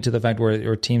lending to the fact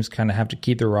where teams kind of have to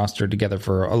keep their roster together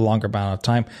for a longer amount of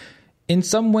time, in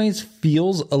some ways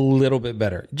feels a little bit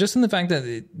better. Just in the fact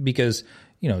that, because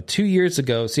 2 years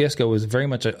ago, CSGO was very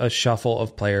much a shuffle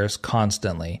of players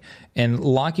constantly, and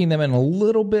locking them in a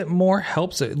little bit more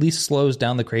helps, at least slows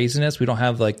down the craziness. We don't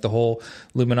have like the whole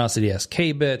Luminosity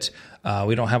SK bit.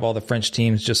 We don't have all the French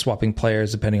teams just swapping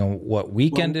players depending on what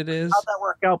weekend it is. How'd that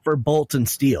work out for Bolt and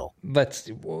Steel?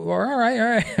 All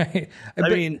right. I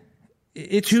mean,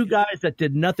 it's 2 guys that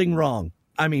did nothing wrong.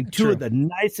 I mean, 2 of the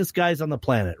nicest guys on the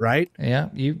planet, right? Yeah,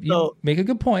 you make a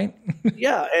good point.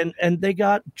 Yeah, and they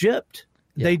got gypped.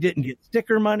 Yeah. They didn't get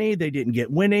sticker money. They didn't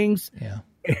get winnings. Yeah.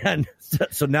 And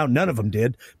so now none of them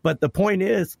did. But the point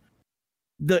is,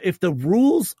 if the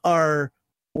rules are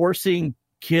forcing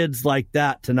kids like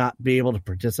that to not be able to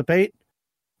participate,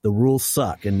 the rules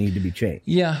suck and need to be changed.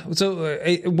 Yeah. So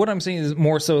what I'm saying is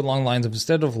more so along the lines of,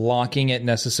 instead of locking it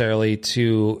necessarily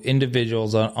to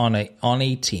individuals on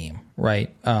a team,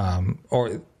 right?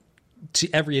 Or to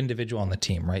every individual on the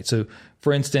team, right? So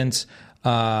for instance,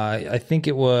 I think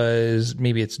it's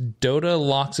Dota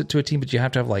locks it to a team, but you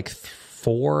have to have like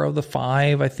 4 of the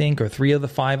 5, I think, or 3 of the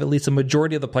 5, at least. A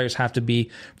majority of the players have to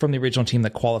be from the original team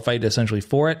that qualified essentially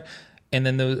for it. And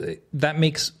then that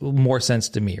makes more sense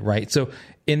to me, right? So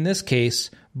in this case,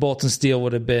 Bolt and Steel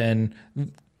would have been,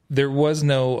 there was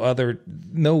no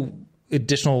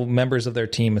additional members of their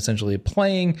team essentially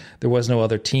playing. There was no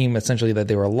other team essentially that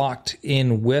they were locked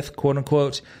in with, quote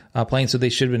unquote, playing. So they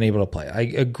should have been able to play. I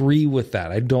agree with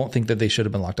that. I don't think that they should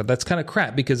have been locked up. That's kind of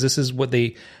crap, because this is what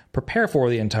they prepare for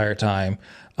the entire time.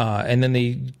 And then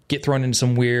they get thrown into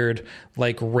some weird,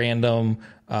 like, random.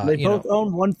 They both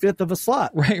own 1/5 of a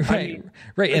slot. Right.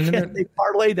 And then they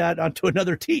parlay that onto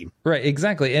another team. Right,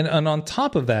 exactly. And on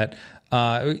top of that,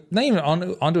 not even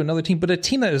onto another team, but a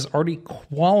team that is already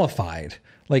qualified.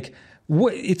 Like,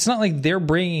 it's not like they're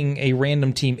bringing a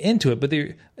random team into it, but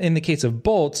in the case of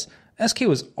Bolts, SK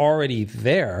was already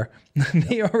there.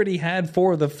 They already had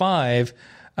 4 of the 5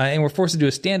 and were forced to do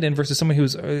a stand-in versus someone who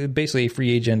was basically a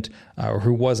free agent or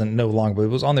who wasn't no longer, but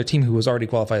was on their team who was already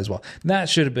qualified as well. That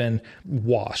should have been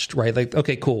washed, right? Like,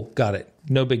 okay, cool, got it.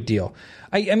 No big deal.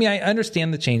 I mean, I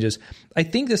understand the changes. I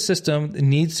think the system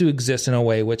needs to exist in a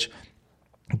way which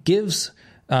gives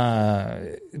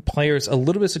players a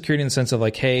little bit of security in the sense of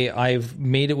like, hey, I've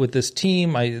made it with this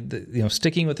team.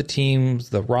 Sticking with the teams,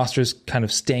 the roster's kind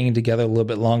of staying together a little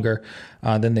bit longer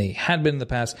than they had been in the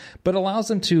past, but allows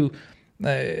them to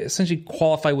essentially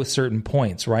qualify with certain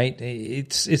points, right?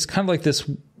 It's kind of like this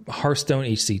Hearthstone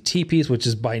HCT piece, which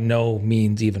is by no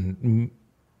means even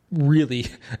really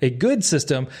a good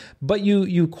system, but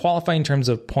you qualify in terms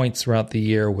of points throughout the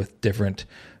year with different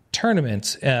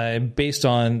tournaments based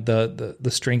on the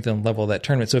strength and level of that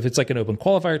tournament. So if it's like an open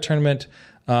qualifier tournament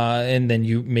and then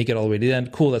you make it all the way to the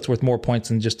end, cool, that's worth more points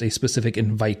than just a specific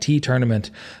invitee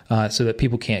tournament so that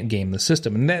people can't game the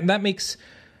system. And that makes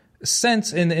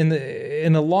sense in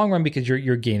the long run because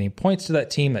you're gaining points to that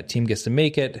team gets to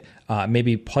make it.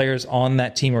 Maybe players on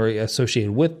that team are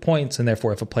associated with points, and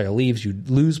therefore if a player leaves, you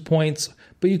lose points,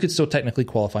 but you could still technically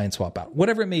qualify and swap out.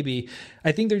 Whatever it may be,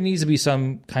 I think there needs to be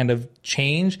some kind of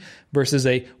change versus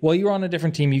you're on a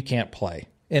different team, you can't play.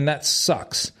 And that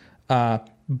sucks.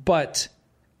 But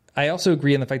I also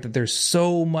agree in the fact that there's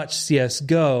so much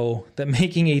CSGO that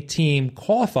making a team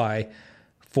qualify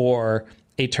for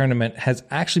a tournament has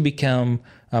actually become,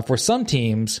 for some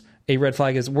teams, a red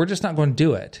flag is we're just not going to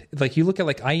do it. Like you look at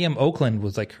like IEM Oakland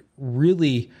was like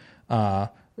really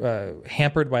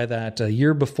hampered by that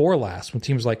year before last when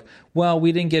teams were like, well,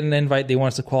 we didn't get an invite. They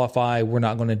want us to qualify. We're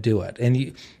not going to do it.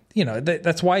 And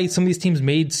that's why some of these teams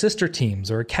made sister teams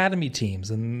or academy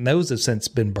teams. And those have since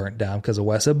been burnt down because of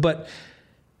WESA. But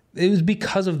it was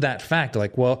because of that fact.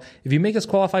 Like, well, if you make us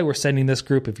qualify, we're sending this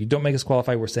group. If you don't make us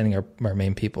qualify, we're sending our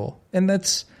main people. And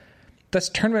that's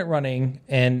tournament running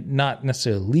and not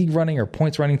necessarily league running or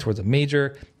points running towards a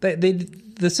major.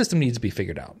 The system needs to be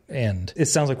figured out. And it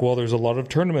sounds like, well, there's a lot of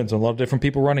tournaments and a lot of different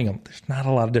people running them. There's not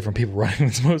a lot of different people running them.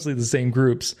 It's mostly the same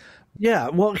groups. Yeah,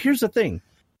 well, here's the thing.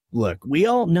 Look, we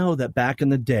all know that back in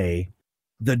the day,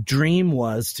 the dream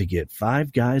was to get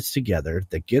 5 guys together,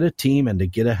 to get a team and to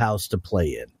get a house to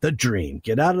play in. The dream.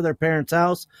 Get out of their parents'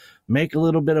 house, make a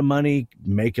little bit of money,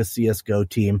 make a CSGO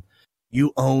team.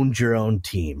 You owned your own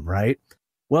team, right?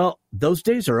 Well, those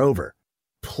days are over.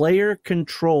 Player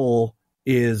control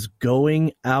is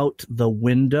going out the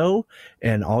window,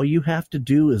 and all you have to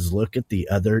do is look at the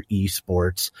other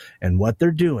esports and what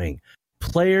they're doing.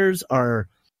 Players are,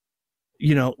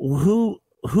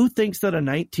 who thinks that a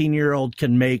 19-year-old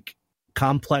can make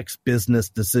complex business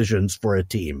decisions for a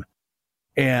team?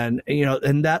 And,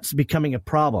 and that's becoming a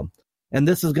problem. And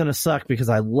this is going to suck because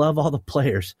I love all the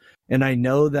players. And I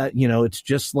know that, it's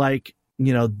just like,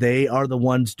 they are the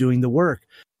ones doing the work.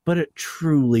 But it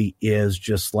truly is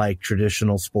just like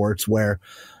traditional sports where,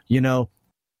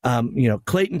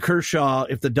 Clayton Kershaw,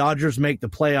 if the Dodgers make the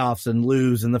playoffs and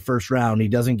lose in the first round, he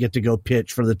doesn't get to go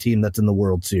pitch for the team that's in the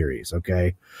World Series,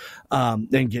 okay,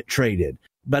 and get traded.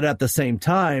 But at the same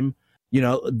time,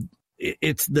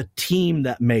 it's the team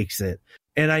that makes it.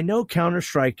 And I know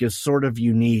Counter-Strike is sort of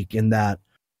unique in that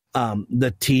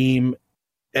the team,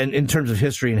 and in terms of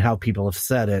history and how people have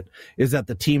said it, is that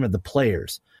the team of the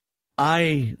players.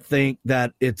 I think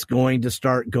that it's going to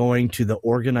start going to the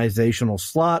organizational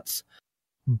slots,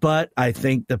 but I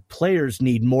think the players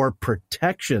need more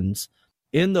protections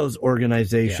in those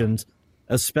organizations,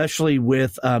 especially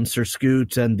with Sir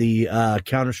Scoots and the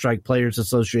Counter-Strike Players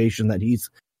Association that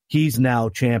he's now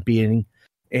championing.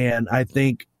 And I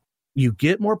think you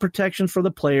get more protections for the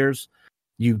players,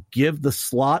 you give the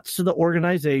slots to the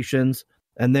organizations,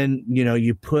 and then,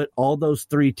 you put all those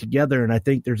 3 together, and I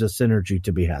think there's a synergy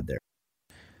to be had there.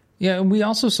 Yeah, and we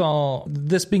also saw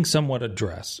this being somewhat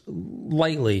addressed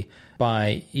lightly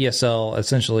by ESL,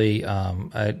 essentially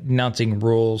announcing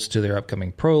rules to their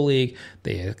upcoming Pro League.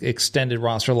 They extended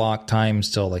roster lock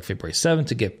times till like February 7th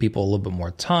to give people a little bit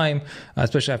more time,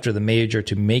 especially after the major,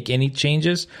 to make any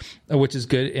changes, which is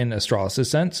good in Astralis'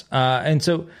 sense. And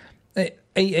so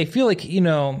I feel like,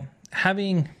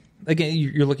 having, again,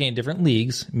 you're looking at different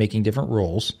leagues, making different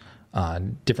rules.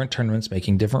 Different tournaments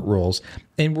making different rules,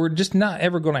 and we're just not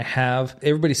ever going to have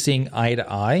everybody seeing eye to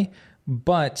eye.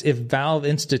 But if Valve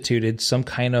instituted some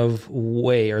kind of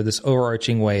way, or this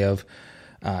overarching way of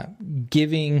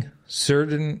giving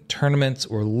certain tournaments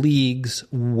or leagues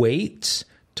weight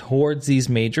towards these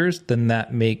majors, then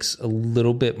that makes a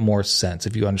little bit more sense.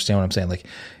 If you understand what I'm saying, like,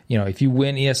 if you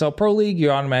win ESL Pro League,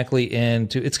 you're automatically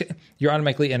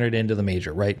entered into the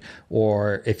major, right?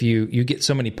 Or if you get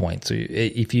so many points,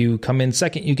 if you come in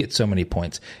second, you get so many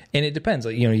points, and it depends.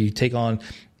 Like, you take on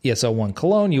ESL 1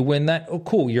 Cologne, you win that. Oh,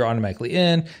 cool. You're automatically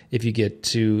in. If you get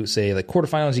to, say, like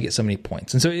quarterfinals, you get so many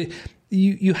points. And so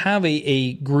you have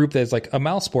a group that's like a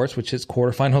Mouse Sports, which is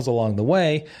quarterfinals along the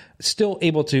way, still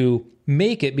able to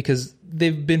make it because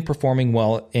they've been performing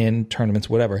well in tournaments,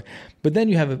 whatever. But then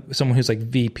you have someone who's like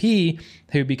VP,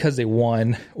 who because they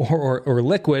won, or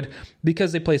Liquid,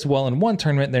 because they placed well in one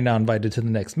tournament, they're now invited to the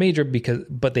next major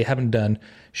but they haven't done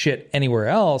shit anywhere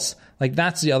else. Like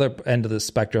that's the other end of the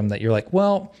spectrum that you're like,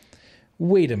 well,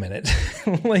 wait a minute.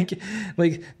 like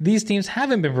these teams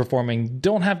haven't been performing,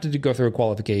 don't have to go through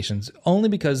qualifications only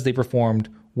because they performed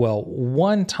well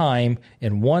one time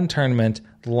in one tournament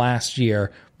last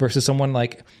year versus someone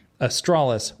like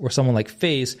Astralis or someone like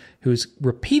FaZe who's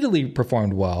repeatedly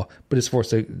performed well but is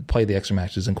forced to play the extra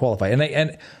matches and qualify.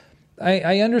 And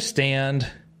I understand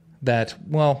that,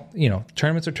 well, you know,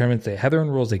 tournaments are tournaments. They have their own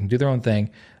rules. They can do their own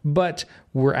thing. But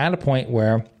we're at a point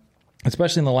where,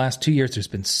 especially in the last 2 years, there's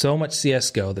been so much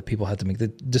CSGO that people have to make the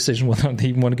decision whether they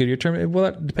even want to go to your tournament,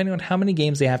 well, depending on how many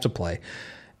games they have to play.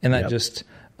 And that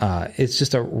it's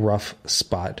just a rough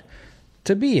spot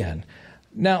to be in.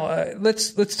 Now,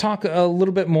 let's talk a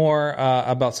little bit more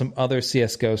about some other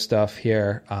CSGO stuff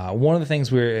here. One of the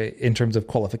things in terms of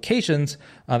qualifications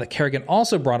that Kerrigan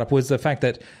also brought up was the fact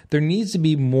that there needs to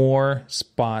be more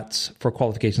spots for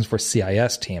qualifications for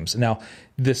CIS teams. Now,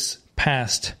 this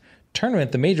past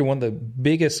tournament, the major one, the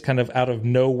biggest kind of out of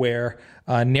nowhere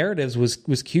narratives was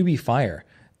QB Fire.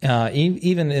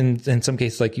 Even in some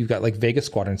cases, like you've got like Vegas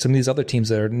Squadron, some of these other teams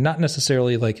that are not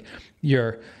necessarily like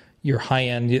your high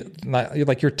end,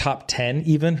 like your top 10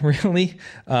 even really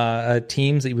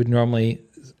teams that you would normally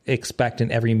expect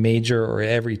in every major or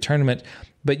every tournament.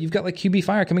 But you've got like QB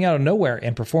Fire coming out of nowhere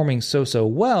and performing so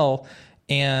well.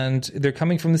 And they're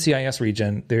coming from the CIS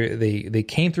region. They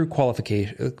came through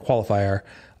qualifier.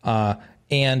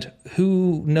 And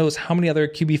who knows how many other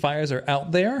QB Fires are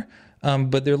out there.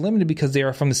 But they're limited because they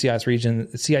are from the CIS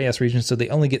region. So they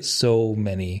only get so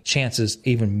many chances to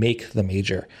even make the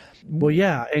major. Well,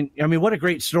 yeah. And I mean, what a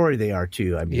great story they are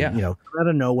too. I mean, you know, out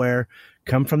of nowhere,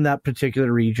 come from that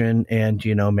particular region and,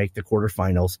 you know, make the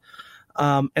quarterfinals.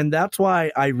 And that's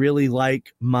why I really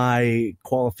like my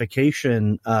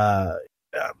qualification, I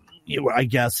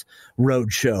guess,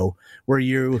 road show where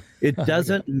it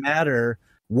doesn't matter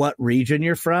what region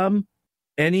you're from.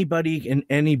 Anybody and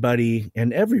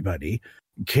everybody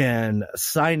can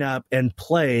sign up and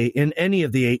play in any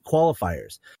of the 8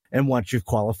 qualifiers. And once you've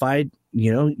qualified,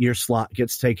 you know, your slot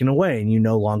gets taken away and you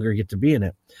no longer get to be in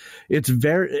it.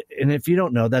 And if you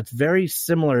don't know, that's very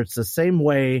similar. It's the same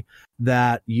way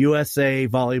that USA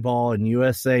Volleyball and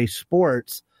USA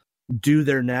Sports do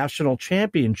their national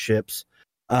championships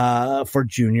for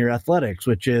junior athletics,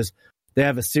 which is they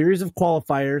have a series of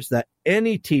qualifiers that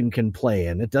any team can play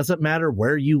in. It doesn't matter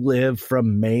where you live,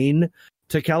 from Maine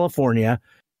to California.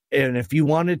 And if you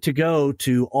wanted to go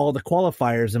to all the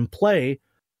qualifiers and play,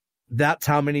 that's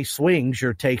how many swings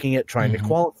you're taking it trying to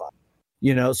qualify.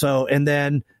 You know, so, and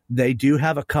then they do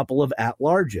have a couple of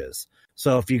at-larges.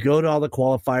 So if you go to all the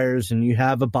qualifiers and you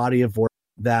have a body of work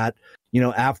that, you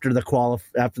know, after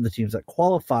the teams that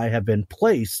qualify have been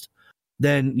placed,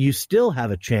 then you still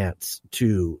have a chance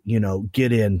to, you know,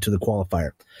 get into the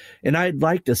qualifier. And I'd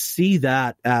like to see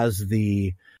that as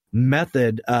the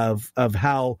method of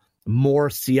how more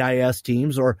CIS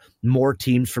teams or more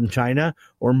teams from China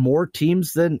or more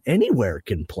teams than anywhere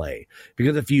can play.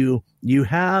 Because if you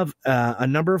have a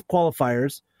number of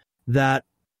qualifiers that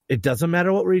it doesn't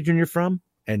matter what region you're from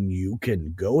and you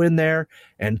can go in there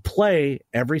and play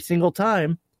every single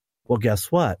time, well,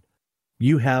 guess what?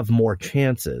 You have more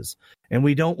chances. And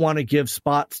we don't want to give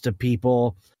spots to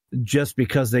people just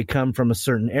because they come from a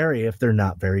certain area if they're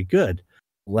not very good.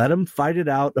 Let them fight it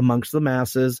out amongst the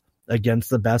masses against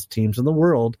the best teams in the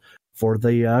world for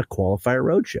the qualifier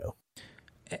roadshow.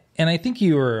 And I think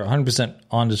you were 100%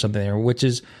 onto something there, which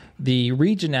is the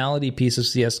regionality piece of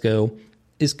CSGO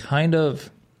is kind of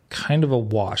a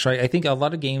wash, right? I think a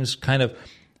lot of games kind of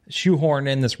shoehorn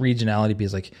in this regionality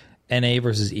piece, like NA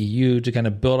versus EU, to kind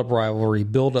of build up rivalry,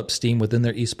 build up steam within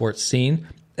their esports scene.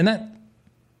 And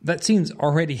that scene's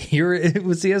already here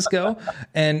with CSGO,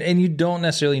 and you don't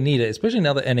necessarily need it, especially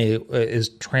now that NA is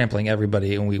trampling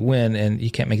everybody and we win, and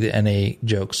you can't make the NA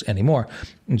jokes anymore.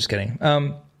 I'm just kidding.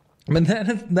 But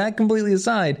that completely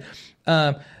aside,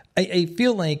 I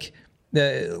feel like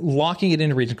locking it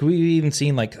into region, because we've even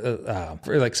seen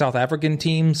for like South African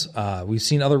teams, we've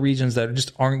seen other regions that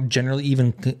just aren't generally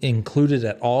even included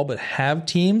at all, but have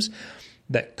teams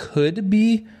that could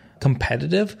be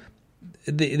competitive.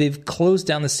 They've closed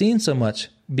down the scene so much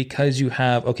because you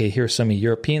have, okay, here's so many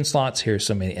European slots, here's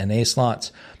so many NA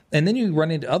slots, And then you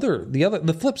run into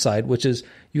the flip side, which is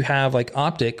you have like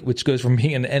Optic, which goes from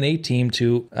being an NA team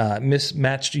to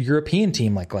mismatched European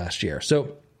team like last year.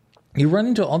 So you run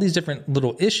into all these different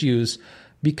little issues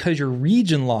because you're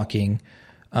region locking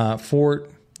for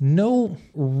no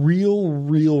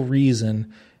real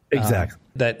reason. Exactly.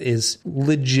 That is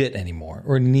legit anymore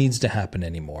or needs to happen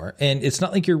anymore. And it's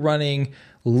not like you're running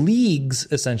leagues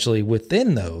essentially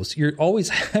within those. You're always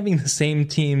having the same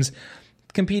teams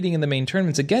competing in the main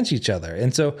tournaments against each other.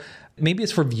 And so maybe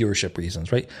it's for viewership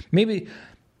reasons, right? Maybe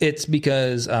it's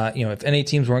because, if NA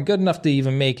teams weren't good enough to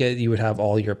even make it, you would have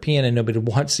all European and nobody would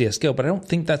watch CSGO. But I don't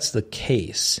think that's the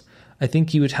case. I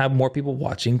think you would have more people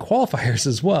watching qualifiers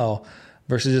as well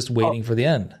versus just waiting for the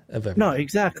end of everything. No,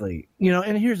 exactly.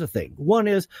 And here's the thing. One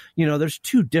is, there's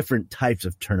two different types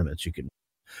of tournaments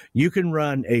you can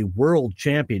run a world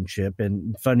championship.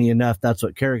 And funny enough, that's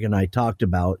what Kerrigan and I talked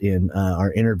about in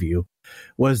our interview,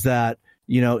 was that,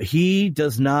 he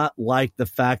does not like the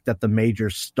fact that the major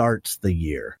starts the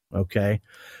year. Okay.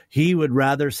 He would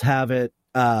rather have it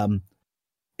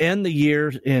end the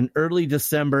year in early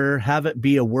December, have it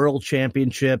be a world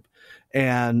championship,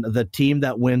 and the team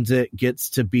that wins it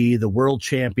gets to be the world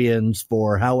champions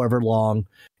for however long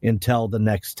until the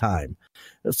next time.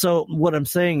 So what I'm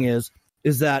saying is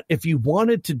that if you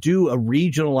wanted to do a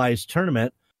regionalized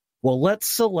tournament, well, let's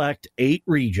select 8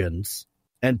 regions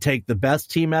and take the best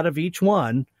team out of each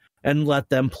one and let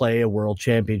them play a world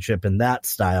championship in that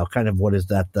style. Kind of what is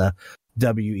that, the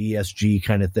WESG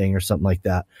kind of thing or something like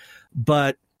that.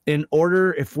 But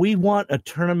if we want a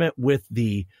tournament with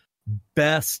the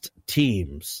best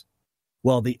teams,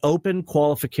 well, the open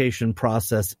qualification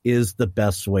process is the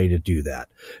best way to do that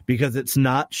because it's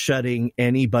not shutting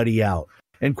anybody out.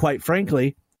 And quite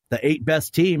frankly, the 8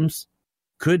 best teams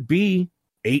could be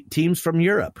 8 teams from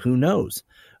Europe. Who knows?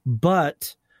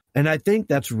 And I think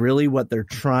that's really what they're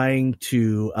trying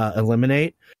to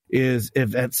eliminate is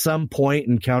if at some point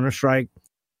in Counter-Strike,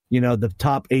 the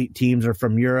top 8 teams are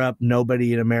from Europe,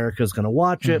 nobody in America is going to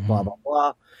watch it, blah, blah,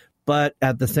 blah. But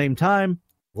at the same time,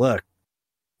 look,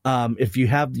 if you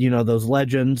have, those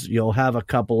legends, you'll have a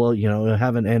couple, you'll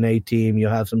have an NA team,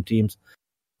 you'll have some teams.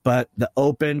 But the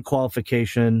open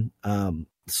qualification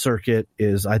circuit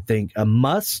is, I think, a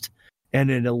must, and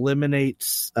it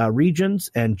eliminates regions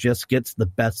and just gets the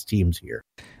best teams here.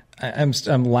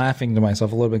 I'm laughing to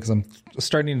myself a little bit because I'm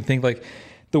starting to think like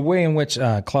the way in which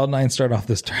Cloud9 started off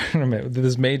this tournament,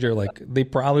 this major, like they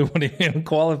probably wouldn't have even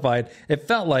qualified. It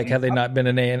felt like had they not been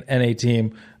an NA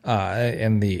team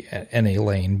in the NA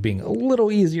lane being a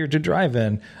little easier to drive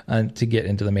in to get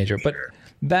into the major. But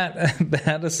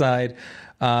that aside,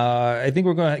 I think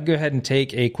we're going to go ahead and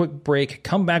take a quick break,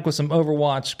 come back with some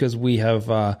Overwatch because we have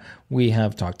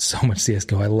talked so much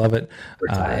CSGO. I love it.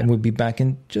 And we'll be back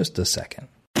in just a second.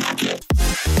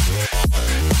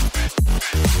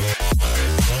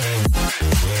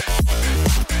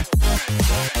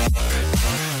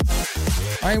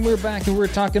 All right, we're back and we're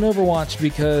talking Overwatch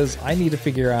because I need to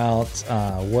figure out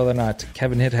whether or not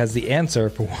Kevin Hitt has the answer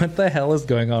for what the hell is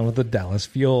going on with the Dallas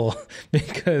Fuel.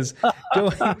 Because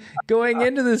going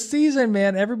into this season,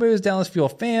 man, everybody was Dallas Fuel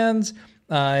fans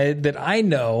that I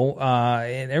know,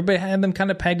 and everybody had them kind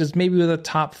of pegged as maybe with a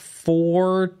top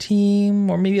 4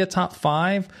 team or maybe a top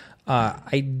 5.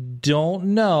 I don't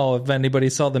know if anybody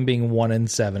saw them being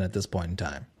 1-7 at this point in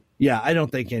time. Yeah, I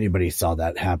don't think anybody saw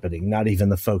that happening. Not even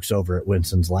the folks over at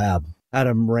Winston's Lab. Had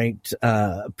them ranked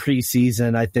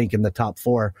preseason, I think, in the top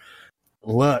 4.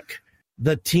 Look,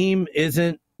 the team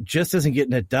isn't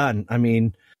getting it done. I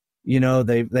mean,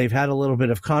 they've had a little bit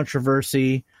of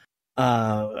controversy,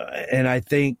 and I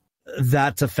think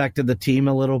that's affected the team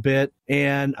a little bit.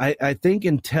 And I think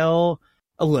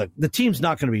look, the team's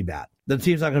not going to be bad. The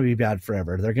team's not going to be bad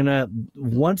forever. They're going to,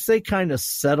 once they kind of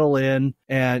settle in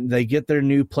and they get their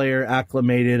new player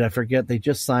acclimated, I forget, they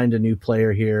just signed a new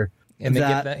player here. And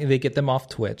they get them off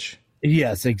Twitch.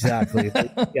 Yes, exactly.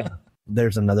 Yeah,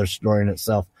 there's another story in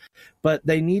itself. But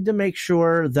they need to make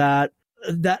sure that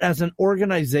as an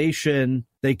organization,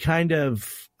 they kind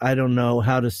of, I don't know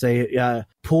how to say it,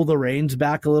 pull the reins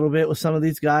back a little bit with some of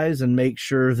these guys and make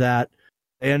sure that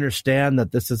they understand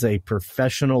that this is a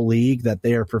professional league, that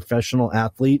they are professional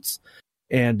athletes.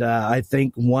 And I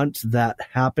think once that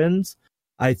happens,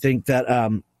 I think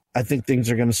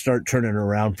things are going to start turning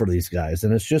around for these guys.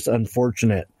 And it's just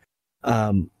unfortunate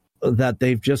that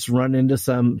they've just run into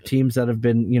some teams that have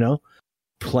been,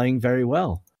 playing very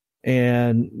well.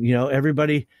 And,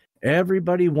 everybody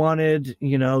wanted,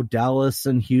 Dallas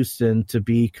and Houston to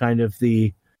be kind of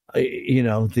the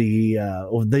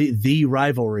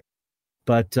rivalry.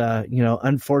 But,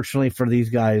 unfortunately for these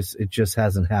guys, it just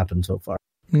hasn't happened so far.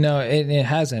 No, it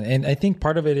hasn't. And I think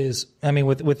part of it is, I mean,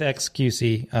 with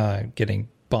XQC getting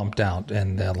bumped out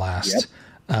and the last,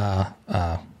 gone,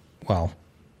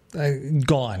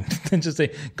 just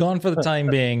say gone for the time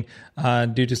being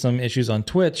due to some issues on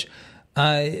Twitch.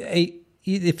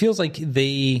 It feels like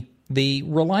they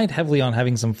relied heavily on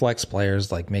having some flex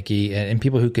players like Mickey and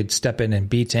people who could step in and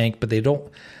be tank, but they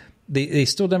don't. They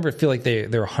still never feel like they're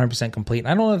 100% complete. And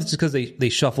I don't know if it's because they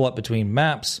shuffle up between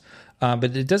maps.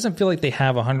 But it doesn't feel like they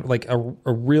have a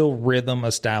real rhythm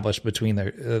established between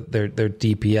their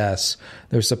DPS,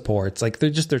 their supports, like they're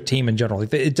just their team in general.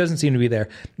 Like it doesn't seem to be there.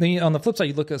 Then on the flip side,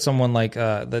 you look at someone like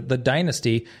the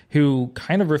Dynasty, who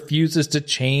kind of refuses to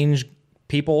change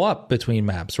people up between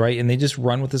maps, right? And they just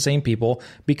run with the same people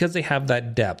because they have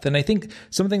that depth. And I think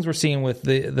some things we're seeing with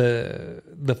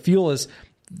the Fuel is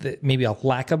maybe a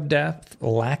lack of depth.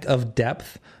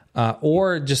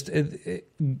 Or just,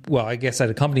 I guess that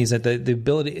accompanies that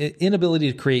the inability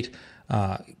to create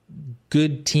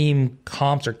good team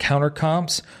comps or counter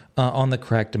comps on the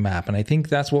correct map. And I think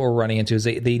that's what we're running into is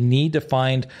they need to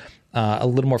find a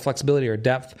little more flexibility or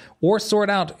depth or sort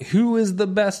out who is the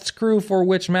best crew for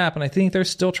which map. And I think they're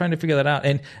still trying to figure that out.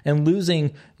 And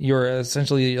losing your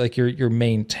essentially like your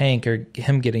main tank or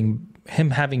him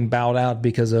having bowed out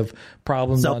because of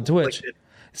problems on Twitch.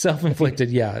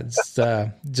 Self-inflicted, yeah. It's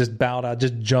just bowed out,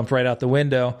 just jumped right out the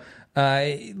window.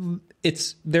 They're in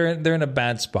a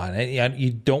bad spot.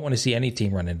 You don't want to see any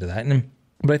team run into that.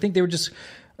 But I think they were just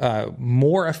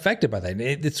more affected by that.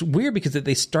 It's weird because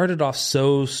they started off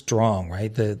so strong,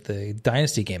 right? The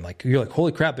Dynasty game, like you're like,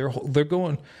 holy crap, they're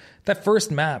going. That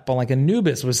first map on like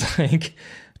Anubis was like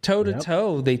toe to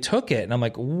toe. They took it, and I'm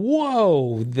like,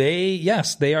 whoa! They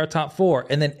are top 4.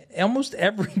 And then almost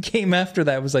every game after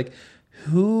that was like,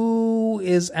 who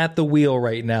is at the wheel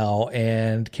right now,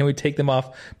 and can we take them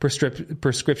off prescription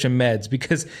meds?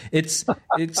 Because it's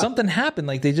something happened.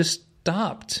 Like they just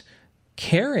stopped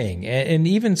caring. And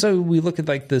even so, we look at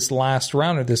like this last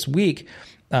round or this week.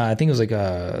 I think it was like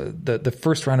the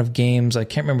first round of games. I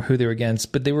can't remember who they were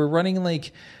against, but they were running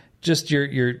like just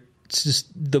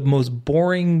just the most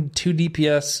boring 2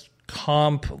 DPS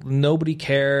comp. Nobody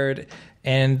cared,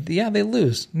 and they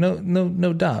lose.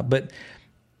 No doubt, but.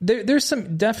 There's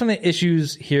some definite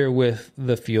issues here with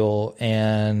the Fuel,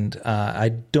 and I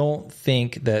don't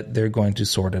think that they're going to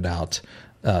sort it out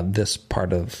this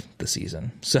part of the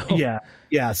season. So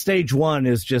yeah, stage 1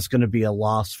 is just going to be a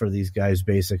loss for these guys,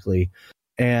 basically.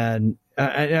 And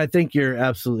I think you're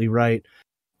absolutely right.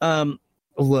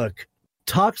 Look,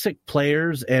 toxic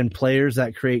players and players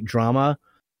that create drama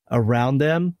around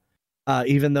them,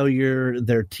 even though you're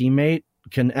their teammate,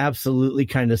 can absolutely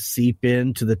kind of seep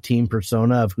into the team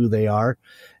persona of who they are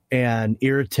and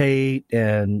irritate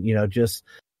and,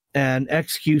 and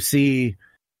XQC,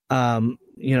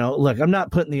 look, I'm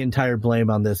not putting the entire blame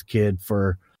on this kid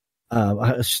for,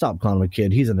 stop calling him a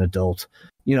kid. He's an adult,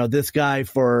 this guy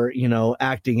for,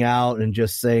 acting out and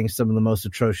just saying some of the most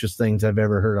atrocious things I've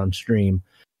ever heard on stream.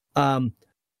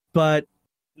 But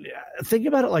think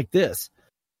about it like this.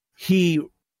 He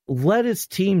let his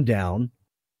team down.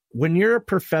 When you're a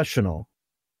professional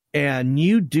and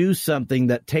you do something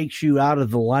that takes you out of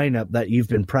the lineup that you've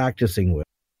been practicing with,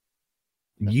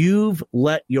 you've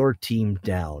let your team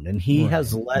down, and he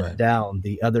has let down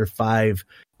the other 5,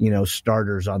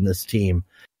 starters on this team.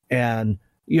 And,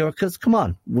 because come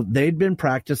on, they'd been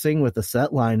practicing with a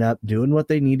set lineup, doing what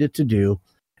they needed to do.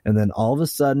 And then all of a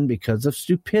sudden, because of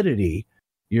stupidity,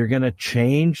 you're going to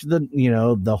change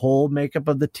the whole makeup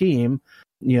of the team,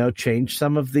 change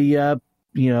some of the,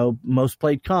 most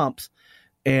played comps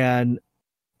and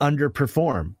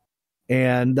underperform.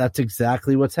 And that's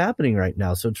exactly what's happening right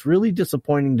now. So it's really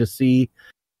disappointing to see.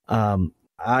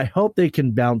 I hope they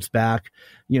can bounce back.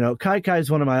 Kai is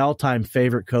one of my all-time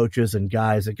favorite coaches and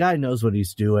guys. The guy knows what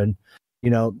he's doing.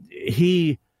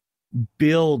 He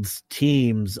builds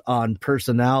teams on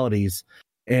personalities.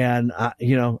 And,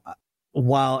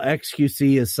 while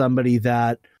XQC is somebody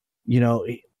that,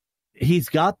 he's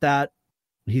got that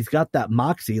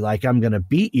moxie, like I'm going to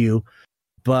beat you,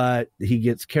 but he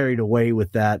gets carried away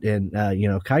with that. And,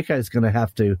 Kai is going to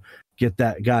have to get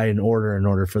that guy in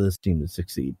order for this team to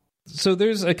succeed. So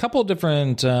there's a couple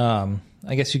different, I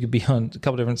guess you could be on a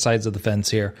couple different sides of the fence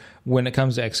here when it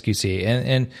comes to XQC.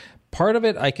 And part of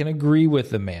it, I can agree with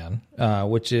the man,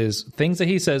 which is things that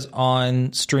he says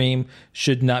on stream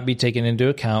should not be taken into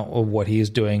account of what he is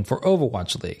doing for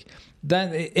Overwatch League.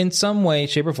 That in some way,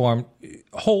 shape, or form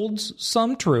holds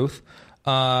some truth.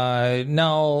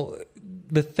 Now,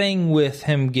 the thing with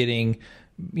him getting,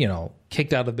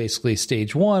 kicked out of basically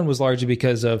stage 1 was largely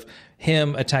because of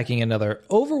him attacking another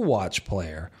Overwatch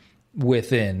player.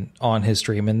 within on his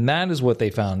stream, and that is what they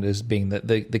found as being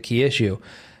the key issue.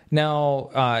 Now,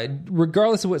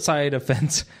 regardless of what side of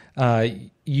fence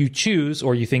you choose,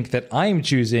 or you think that I'm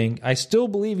choosing, I still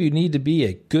believe you need to be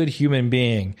a good human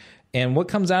being. And what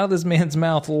comes out of this man's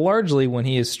mouth largely when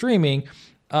he is streaming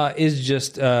is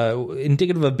just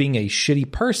indicative of being a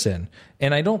shitty person.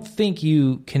 And I don't think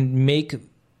you can make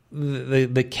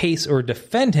the case or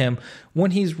defend him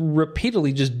when he's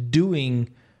repeatedly just doing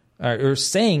or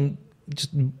saying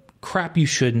just crap you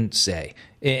shouldn't say.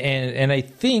 And I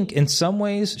think in some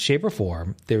ways, shape or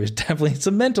form, there is definitely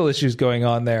some mental issues going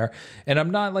on there. And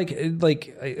I'm not like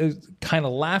kind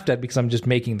of laughed at because I'm just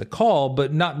making the call,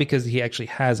 but not because he actually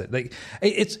has it. Like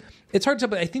it's hard to tell,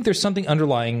 but I think there's something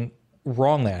underlying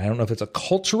wrong there. I don't know if it's a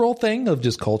cultural thing of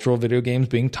just cultural video games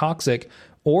being toxic,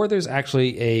 or there's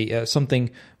actually a something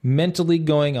mentally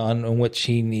going on in which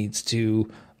he needs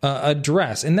to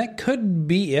address. And that could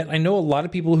be it. I know a lot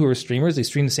of people who are streamers, they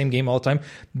stream the same game all the time.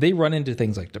 They run into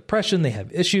things like depression, they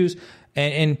have issues,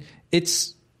 and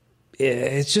it's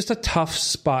just a tough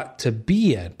spot to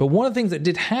be in. But one of the things that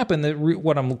did happen,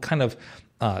 what I'm kind of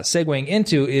segueing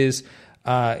into is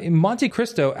Monte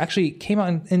Cristo actually came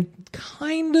out and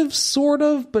kind of, sort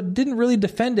of, but didn't really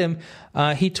defend him.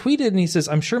 He tweeted and he says,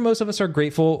 "I'm sure most of us are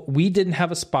grateful we didn't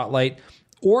have a spotlight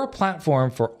or a platform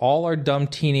for all our dumb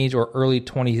teenage or early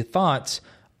 20 thoughts.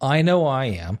 I know I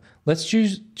am. Let's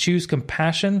choose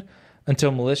compassion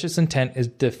until malicious intent is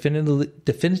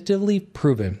definitively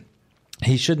proven."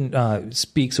 He shouldn't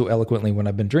speak so eloquently when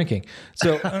I've been drinking.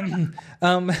 So,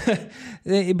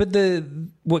 but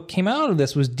what came out of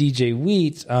this was DJ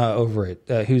Wheat over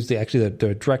at who's actually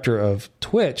the director of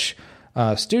Twitch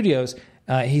Studios.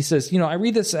 He says, I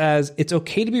read this as it's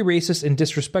okay to be racist and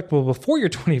disrespectful before you're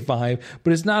 25,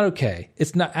 but it's not okay.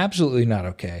 It's not absolutely not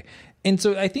okay. And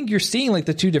so I think you're seeing like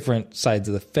the two different sides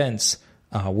of the fence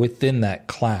within that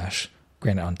clash.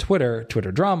 Granted, on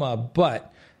Twitter drama, but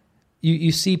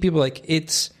you see people like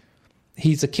he's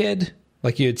a kid,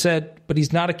 like you had said, but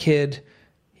he's not a kid.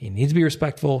 He needs to be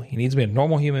respectful. He needs to be a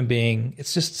normal human being.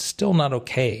 It's just still not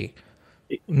okay,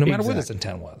 no matter what his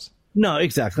intent was. No,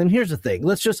 exactly. And here's the thing.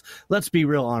 Let's be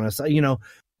real honest.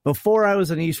 Before I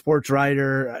was an esports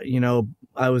writer,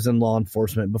 I was in law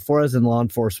enforcement. Before I was in law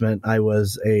enforcement, I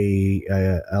was a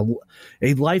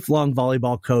lifelong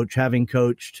volleyball coach, having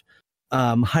coached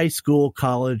high school,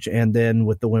 college, and then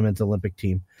with the women's Olympic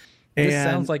team. This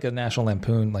sounds like a National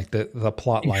Lampoon, like the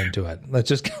plot line to it. Let's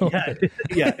just go.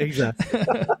 Yeah, exactly.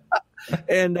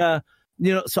 And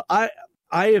so I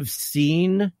have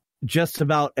seen just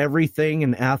about everything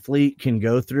an athlete can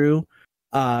go through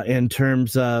in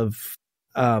terms of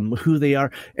who they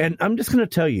are. And I'm just going to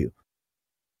tell you,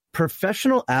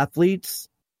 professional athletes,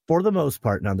 for the most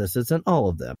part, now this isn't all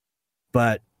of them,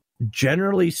 but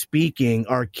generally speaking,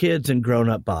 are kids in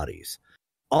grown-up bodies.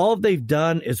 All they've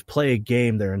done is play a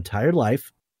game their entire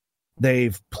life.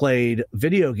 They've played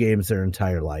video games their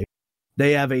entire life.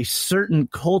 They have a certain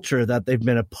culture that they've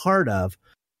been a part of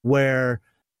where,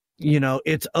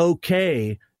 it's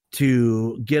okay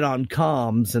to get on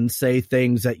comms and say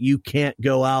things that you can't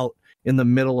go out in the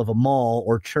middle of a mall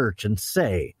or church and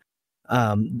say.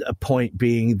 A point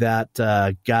being that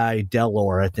guy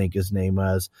Delor, I think his name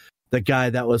was, the guy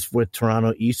that was with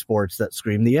Toronto Esports that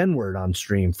screamed the N-word on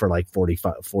stream for like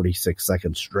 46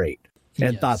 seconds straight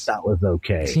and thought that was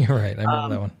okay. You're right. I remember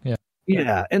that one. Yeah.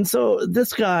 Yeah. And so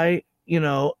this guy,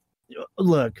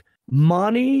 look,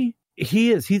 Monty's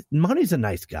a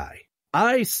nice guy.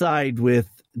 I side with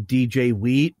DJ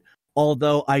Wheat,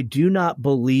 although I do not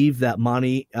believe that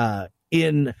Monty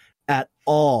in at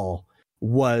all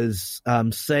was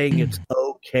saying it's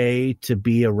okay to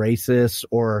be a racist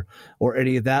or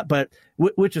any of that, but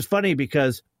which is funny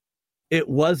because it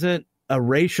wasn't a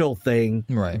racial thing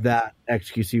that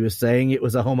XQC was saying. It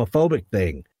was a homophobic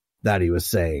thing that he was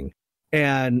saying.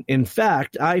 And in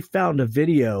fact, I found a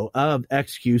video of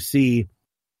XQC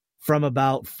from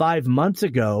about 5 months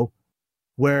ago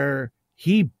where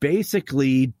he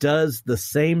basically does the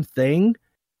same thing,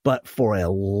 but for a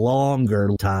longer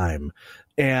time.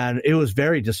 And it was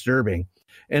very disturbing.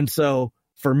 And so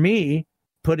for me,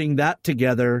 putting that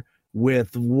together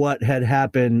with what had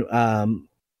happened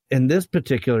in this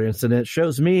particular incident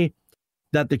shows me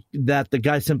that the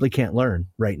guy simply can't learn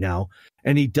right now.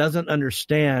 And he doesn't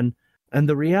understand. And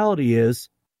the reality is,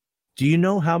 do you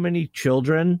know how many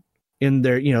children in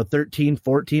their, 13,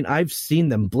 14, I've seen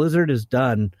them. Blizzard has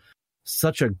done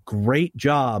such a great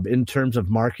job in terms of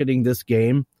marketing this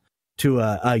game to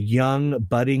a young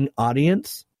budding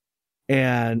audience.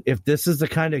 And if this is the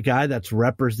kind of guy that's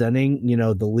representing,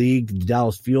 the league, the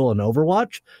Dallas Fuel, and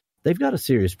Overwatch, they've got a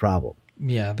serious problem.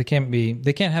 Yeah, they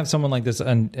can't have someone like this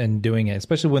and doing it,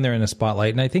 especially when they're in a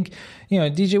spotlight. And I think,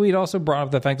 DJ Weed also brought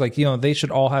up the fact, like, they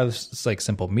should all have like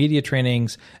simple media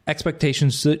trainings.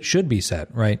 Expectations should be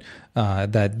set, right?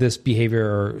 That this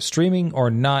behavior, streaming or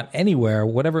not anywhere,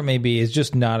 whatever it may be, is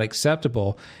just not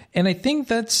acceptable. And I think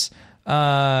that's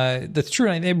true.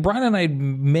 And Brian and I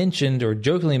mentioned, or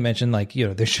jokingly mentioned, like,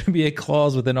 there should be a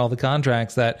clause within all the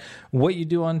contracts that what you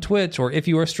do on Twitch, or if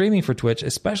you are streaming for Twitch,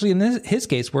 especially in his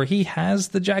case where he has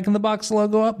the Jack in the Box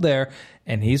logo up there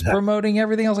and he's promoting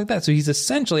everything else like that. So he's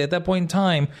essentially at that point in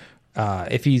time,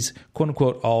 if he's quote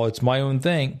unquote, oh, it's my own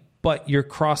thing, but you're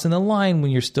crossing the line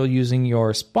when you're still using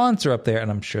your sponsor up there.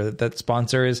 And I'm sure that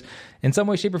sponsor is in some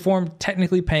way, shape, or form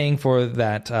technically paying for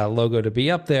that logo to be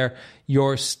up there.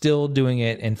 You're still doing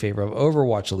it in favor of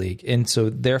Overwatch League. And so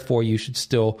therefore you should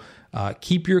still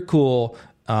keep your cool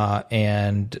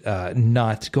and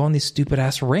not go on these stupid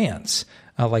ass rants.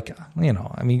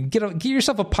 Get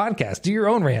yourself a podcast, do your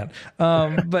own rant.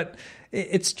 But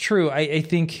it's true. I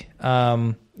think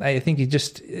you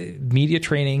just media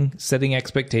training, setting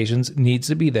expectations needs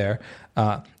to be there.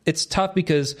 It's tough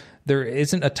because there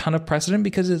isn't a ton of precedent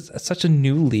because it's such a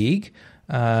new league.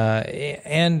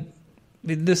 And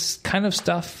this kind of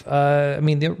stuff,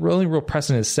 the only real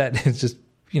precedent is set is just,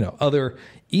 other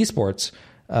esports,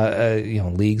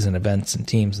 leagues and events and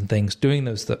teams and things doing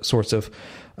those sorts of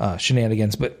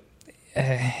shenanigans. But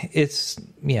it's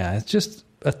just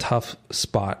a tough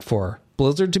spot for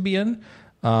Blizzard to be in.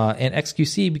 And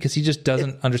XQC, because he just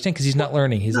doesn't understand, because he's not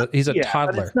learning. He's a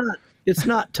toddler. It's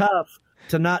not tough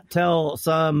to not tell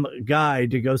some guy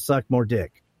to go suck more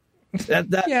dick.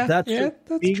 That's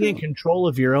being true. In control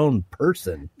of your own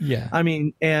person. Yeah.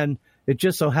 And it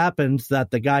just so happens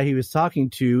that the guy he was talking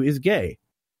to is gay.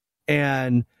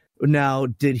 And now,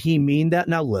 did he mean that?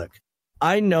 Now, look,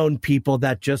 I've known people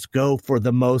that just go for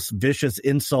the most vicious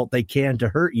insult they can to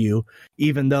hurt you,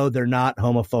 even though they're not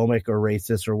homophobic or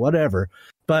racist or whatever.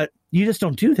 But you just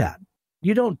don't do that.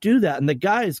 You don't do that. And the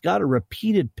guy's got a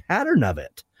repeated pattern of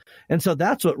it. And so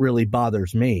that's what really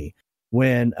bothers me,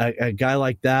 when a guy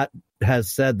like that has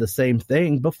said the same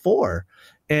thing before.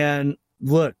 And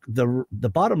look, the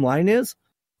bottom line is,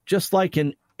 just like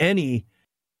in any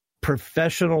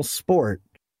professional sport,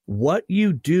 what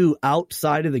you do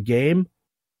outside of the game,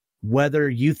 whether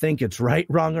you think it's right,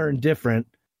 wrong, or indifferent,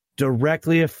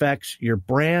 directly affects your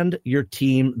brand, your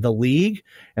team, the league.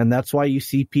 And that's why you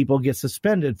see people get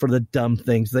suspended for the dumb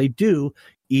things they do,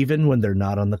 even when they're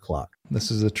not on the clock.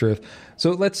 This is the truth.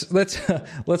 So let's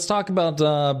talk about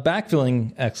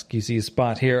backfilling XQC's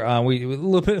spot here. We a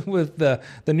little bit with the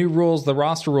new rules, the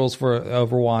roster rules for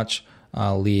Overwatch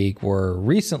League were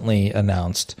recently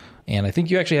announced, and I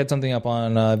think you actually had something up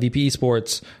on VP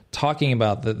Esports talking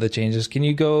about the changes. Can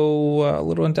you go a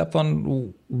little in depth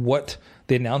on what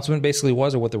the announcement basically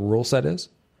was, or what the rule set is?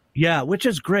 Yeah, which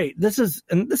is great. This is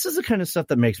the kind of stuff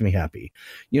that makes me happy.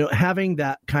 Having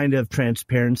that kind of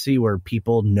transparency where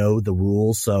people know the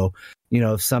rules. So,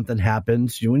 if something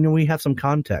happens, we have some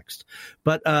context.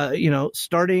 But,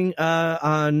 starting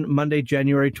on Monday,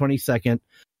 January 22nd,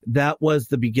 that was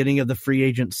the beginning of the free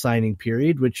agent signing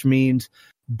period, which means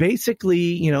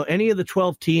basically, any of the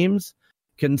 12 teams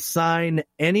can sign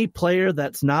any player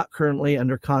that's not currently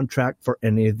under contract for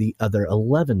any of the other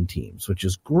 11 teams, which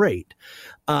is great.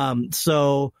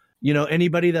 So,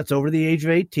 anybody that's over the age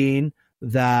of 18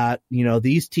 that,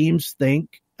 these teams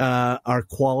think are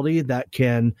quality that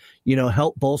can,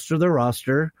 help bolster the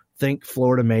roster, think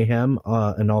Florida Mayhem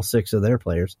and all 6 of their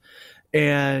players.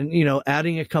 And,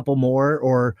 adding a couple more,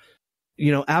 or,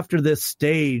 after this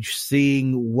stage,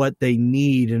 seeing what they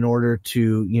need in order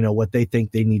to, what they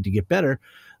think they need to get better,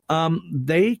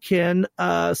 they can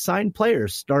sign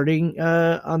players starting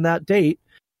on that date.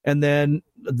 And then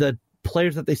the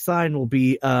players that they sign will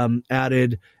be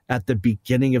added at the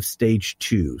beginning of stage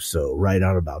 2. So right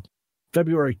on about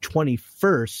February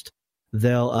 21st,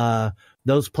 they'll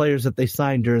those players that they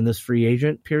sign during this free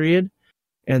agent period,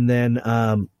 and then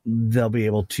they'll be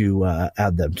able to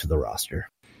add them to the roster.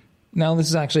 Now, this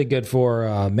is actually good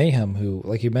for Mayhem, who,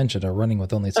 like you mentioned, are running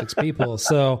with only 6 people.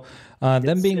 So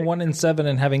them being 1-7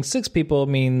 and having 6 people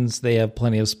means they have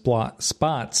plenty of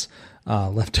spots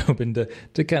left open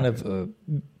to kind of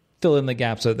fill in the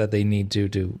gaps that they need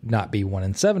to not be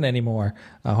 1-7 anymore.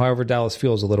 However, Dallas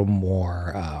feels a little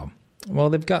more...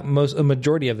 they've got a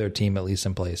majority of their team at least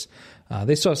in place.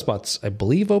 They still have spots, I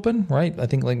believe, open, right? I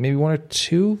think like maybe 1 or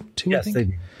 2. Yes, I think. They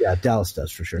do. Yeah, Dallas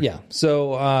does for sure. Yeah.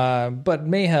 So, but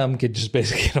Mayhem could just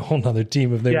basically get a whole nother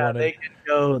team if they want. Yeah, they can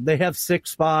go. They have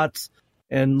 6 spots,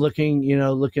 and looking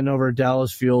over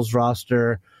Dallas Fuel's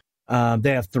roster,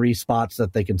 They have 3 spots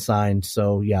that they can sign.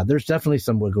 So yeah, there's definitely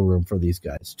some wiggle room for these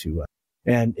guys to.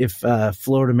 And if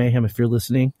Florida Mayhem, if you're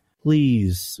listening,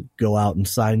 please go out and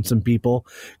sign some people,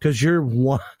 because you're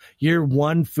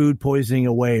one food poisoning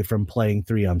away from playing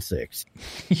 3-on-6.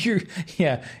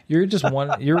 You're just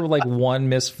one. You're like one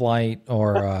missed flight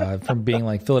or from being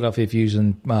like Philadelphia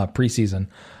Fusion preseason.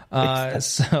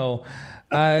 So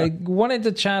I wanted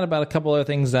to chat about a couple other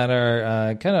things that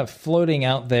are kind of floating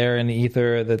out there in the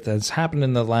ether that's happened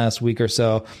in the last week or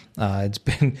so. It's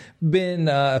been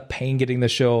a pain getting the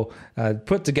show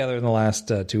put together in the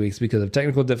last 2 weeks because of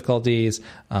technical difficulties.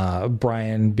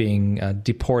 Brian being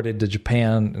deported to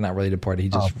Japan. Not really deported, he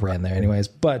just ran there anyways.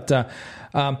 But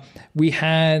we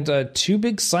had 2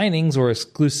 big signings or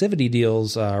exclusivity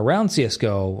deals around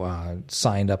CSGO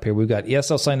signed up here. We've got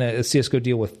ESL signed a CSGO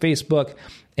deal with Facebook,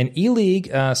 and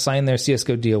ELEAGUE signed their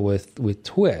CSGO deal with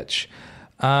Twitch.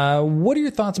 What are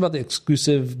your thoughts about the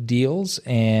exclusive deals?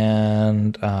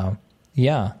 And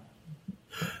yeah.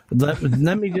 Let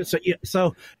me just say,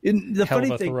 so in the Hell funny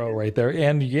of a thing, throw right there.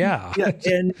 And yeah.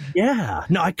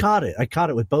 No, I caught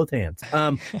it with both hands.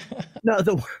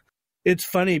 It's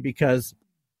funny because,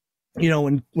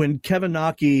 when Kevin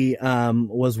Naki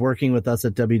was working with us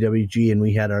at WWG and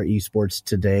we had our esports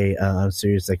today on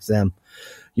Sirius XM,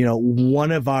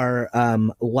 one of our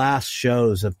last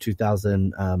shows of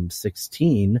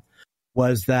 2016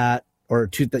 was that,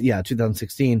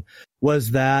 2016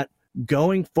 was that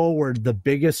going forward, the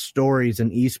biggest stories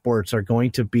in esports are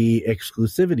going to be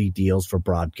exclusivity deals for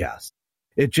broadcast.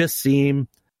 It just seemed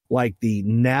like the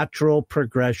natural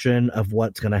progression of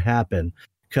what's going to happen.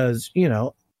 Because,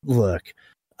 look,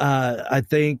 I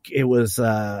think it was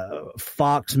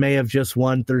Fox may have just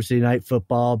won Thursday Night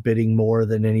Football, bidding more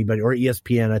than anybody, or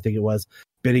ESPN, I think it was,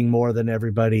 bidding more than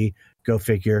everybody. Go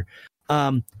figure.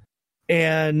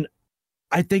 And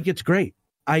I think it's great.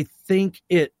 I think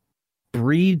it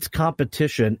breeds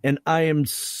competition, and I am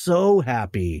so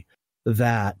happy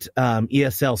that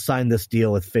ESL signed this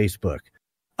deal with Facebook.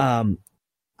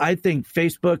 I think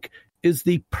Facebook is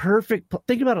the perfect.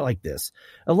 Think about it like this.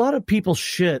 A lot of people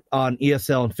shit on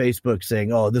ESL and Facebook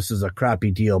saying, oh, this is a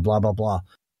crappy deal, blah, blah, blah.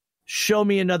 Show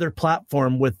me another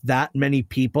platform with that many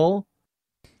people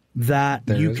that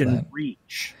you can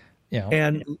reach. Yeah.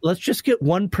 And let's just get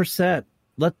 1%.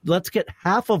 Let's get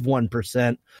half of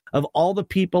 1% of all the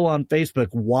people on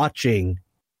Facebook watching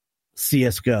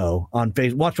CSGO on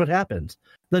Facebook. Watch what happens.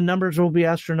 The numbers will be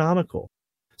astronomical.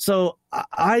 So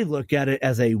I look at it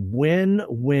as a win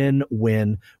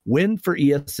for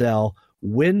ESL,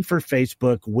 win for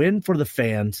Facebook, win for the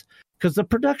fans, because the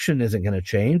production isn't going to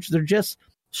change. They're just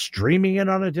streaming it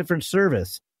on a different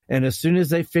service. And as soon as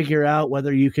they figure out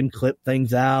whether you can clip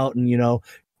things out and,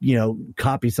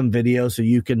 copy some video so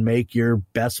you can make your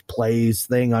best plays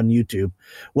thing on YouTube,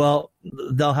 well,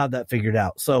 they'll have that figured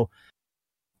out. So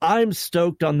I'm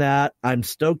stoked on that. I'm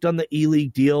stoked on the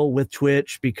ELEAGUE deal with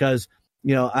Twitch because,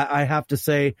 I have to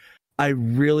say, I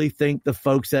really think the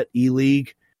folks at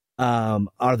ELEAGUE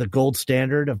are the gold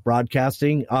standard of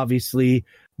broadcasting. Obviously,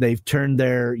 they've turned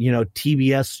their,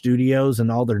 TBS studios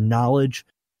and all their knowledge,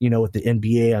 with the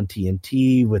NBA on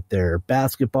TNT, with their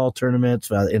basketball tournaments,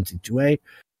 NC2A,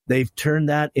 they've turned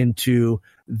that into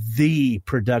the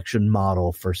production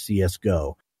model for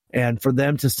CSGO. And for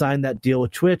them to sign that deal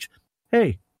with Twitch,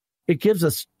 hey, it gives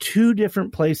us 2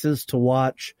 different places to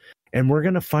watch, and we're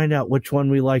going to find out which one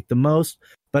we like the most.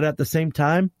 But at the same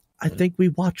time, I think we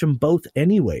watch them both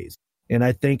anyways. And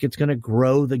I think it's going to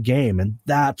grow the game. And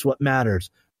that's what matters,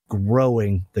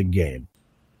 growing the game.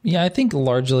 Yeah, I think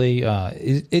largely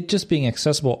it just being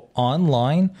accessible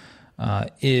online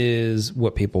is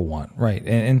what people want, right?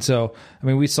 And so, I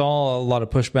mean, we saw a lot of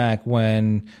pushback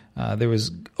when there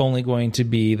was only going to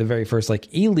be the very first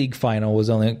ELEAGUE final was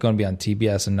only going to be on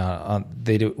TBS and not on.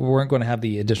 Weren't going to have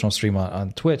the additional stream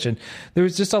on Twitch, and there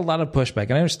was just a lot of pushback.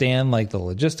 And I understand the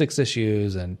logistics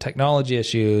issues and technology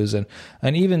issues, and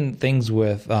even things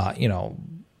with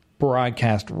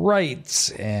broadcast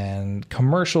rights and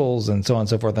commercials and so on and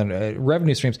so forth, and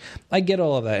revenue streams. I get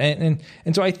all of that, and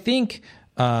so I think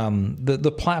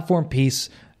the platform piece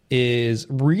is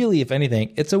really, if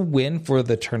anything, it's a win for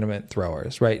the tournament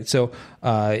throwers, right? So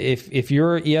if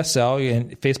you're ESL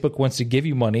and Facebook wants to give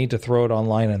you money to throw it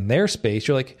online in their space,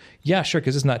 you're like, yeah, sure,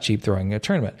 because it's not cheap throwing a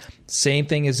tournament. Same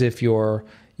thing as if you're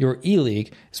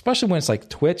ELEAGUE, especially when it's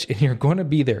Twitch and you're going to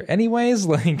be there anyways.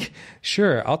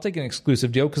 Sure, I'll take an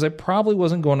exclusive deal because I probably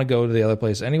wasn't going to go to the other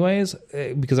place anyways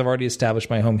because I've already established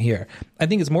my home here. I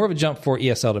think it's more of a jump for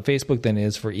ESL to Facebook than it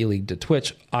is for ELEAGUE to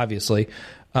Twitch, obviously.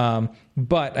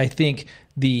 But I think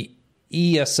the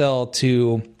ESL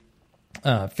to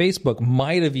Facebook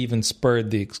might have even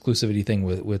spurred the exclusivity thing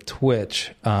with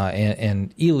Twitch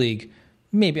and ELEAGUE.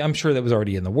 Maybe, I'm sure that was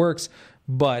already in the works,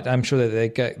 but I'm sure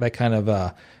that that kind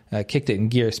of kicked it in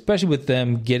gear, especially with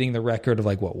them getting the record of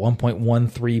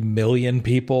 1.13 million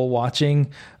people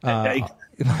watching.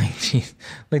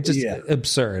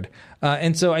 Absurd.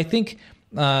 And so I think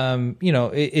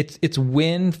it's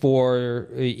win for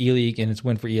ELEAGUE and it's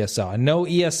win for ESL. I know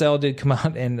ESL did come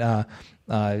out and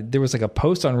there was a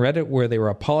post on Reddit where they were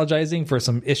apologizing for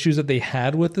some issues that they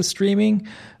had with the streaming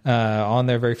on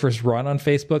their very first run on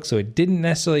Facebook. So it didn't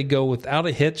necessarily go without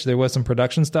a hitch. There was some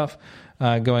production stuff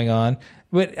going on.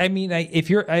 But I mean,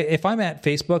 if I'm at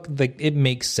Facebook, it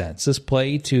makes sense. This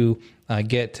play to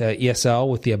get ESL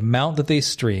with the amount that they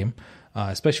stream,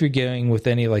 especially if you're getting with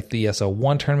any the ESL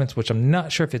 1 tournaments, which I'm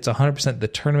not sure if it's 100% the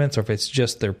tournaments or if it's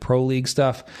just their pro league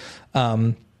stuff.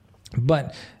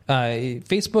 But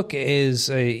Facebook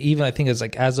is even, I think it's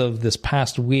as of this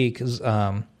past week,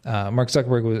 Mark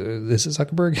Zuckerberg is it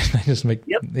Zuckerberg? I just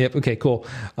yep. Okay, cool.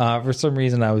 For some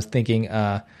reason, I was thinking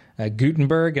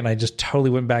Gutenberg, and I just totally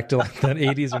went back to the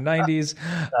 80s or 90s.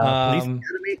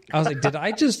 I was like, did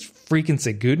I just freaking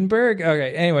say Gutenberg?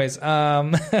 Okay. Anyways,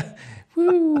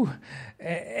 woo.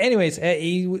 Anyways,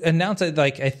 he announced that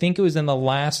I think it was in the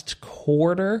last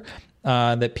quarter.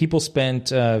 That people spent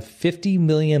 50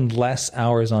 million less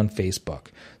hours on Facebook.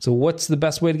 So what's the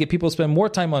best way to get people to spend more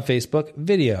time on Facebook?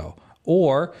 Video,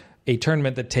 or a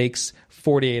tournament that takes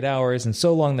 48 hours and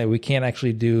so long that we can't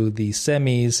actually do the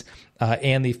semis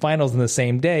and the finals in the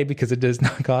same day because it is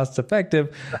not cost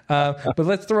effective. But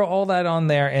let's throw all that on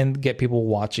there and get people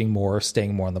watching more,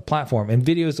 staying more on the platform. And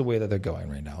video is the way that they're going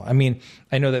right now. I mean,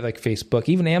 I know that Facebook,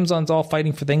 even Amazon's all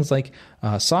fighting for things like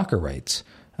soccer rights.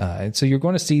 And so you're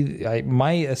going to see,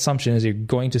 my assumption is you're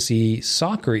going to see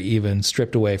soccer even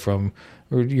stripped away from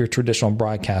your traditional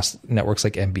broadcast networks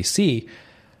like NBC.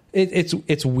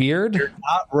 It's weird. You're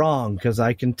not wrong, because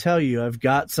I can tell you I've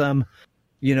got some,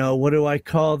 what do I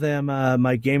call them?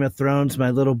 My Game of Thrones,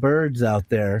 my little birds out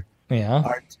there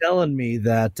are telling me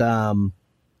that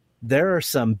there are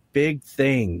some big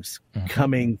things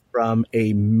coming from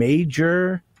a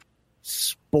major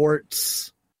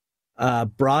sports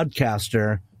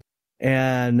broadcaster.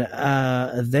 And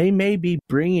they may be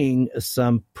bringing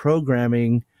some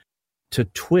programming to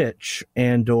Twitch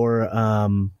and or,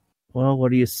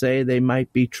 what do you say? They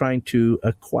might be trying to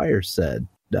acquire said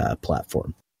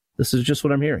platform. This is just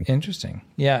what I'm hearing. Interesting.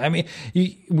 Yeah, I mean,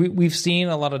 we've seen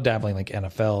a lot of dabbling like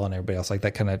NFL and everybody else like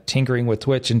that, kind of tinkering with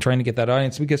Twitch and trying to get that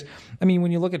audience. Because, I mean,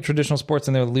 when you look at traditional sports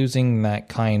and they're losing that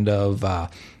kind of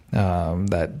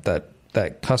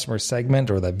that customer segment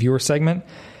or that viewer segment,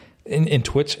 in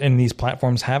Twitch and these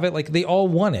platforms have it, they all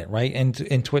want it, right?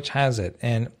 And Twitch has it.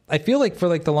 And I feel like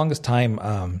for the longest time,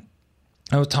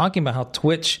 I was talking about how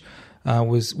Twitch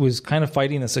was kind of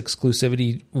fighting this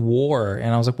exclusivity war.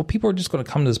 And I was like, well, people are just going to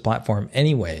come to this platform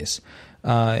anyways.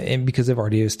 And because they've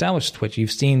already established Twitch,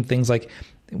 you've seen things like,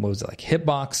 what was it,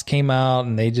 Hitbox came out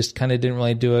and they just kind of didn't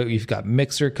really do it. You've got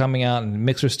Mixer coming out and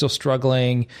Mixer's still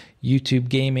struggling. YouTube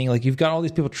gaming, you've got all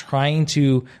these people trying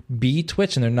to be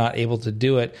Twitch and they're not able to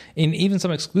do it. And even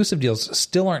some exclusive deals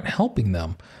still aren't helping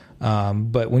them.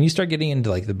 But when you start getting into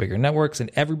the bigger networks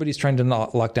and everybody's trying to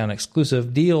lock down an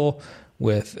exclusive deal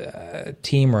with a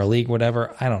team or a league,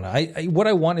 whatever, I don't know. What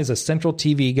I want is a central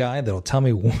TV guy that'll tell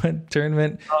me what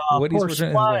tournament, what he's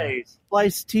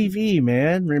Splice TV,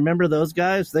 man. Remember those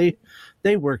guys? They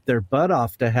worked their butt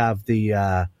off to have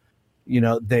the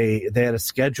they had a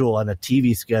schedule and a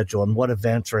TV schedule and what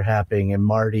events were happening, and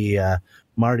Marty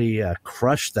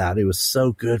crushed that. It was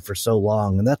so good for so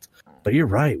long. But you're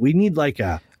right. We need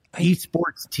a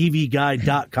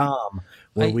esportstvguide.com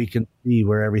where we can see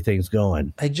where everything's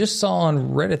going. I just saw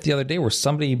on Reddit the other day where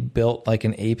somebody built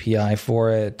an API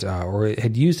for it, or it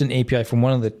had used an API from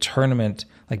one of the tournament,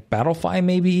 Battlefy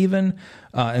maybe even,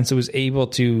 and so it was able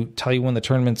to tell you when the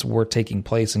tournaments were taking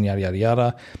place and yada yada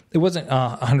yada. It wasn't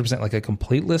 100% a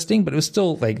complete listing, but it was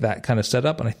still that kind of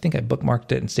setup. And I think I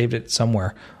bookmarked it and saved it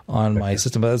somewhere on my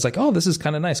system. But I was like, oh, this is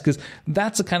kind of nice, because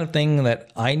that's the kind of thing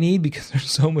that I need, because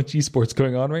there's so much esports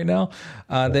going on right now.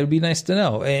 That would be nice to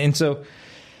know. And so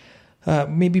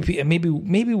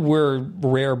maybe we're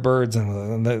rare birds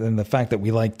in the fact that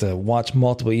we like to watch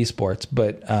multiple esports.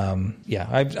 But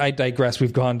I digress.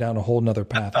 We've gone down a whole nother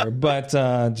path here. But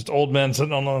just old men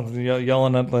sitting on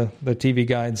yelling at the TV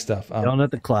guide and stuff. Yelling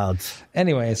at the clouds.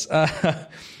 Anyways,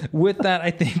 with that, I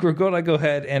think we're going to go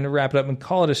ahead and wrap it up and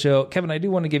call it a show. Kevin, I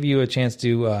do want to give you a chance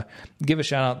to give a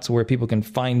shout out to where people can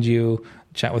find you,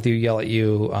 chat with you, yell at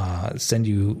you, send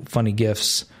you funny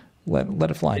gifts.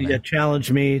 let it fly, man. Yeah, challenge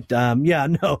me.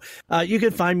 You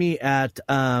can find me at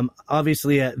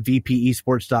obviously at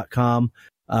vpesports.com,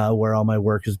 where all my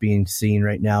work is being seen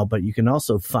right now. But you can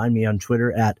also find me on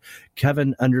Twitter at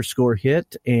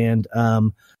Kevin_hit. And,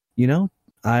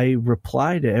 I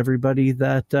reply to everybody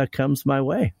that comes my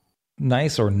way.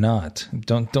 Nice or not.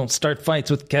 Don't start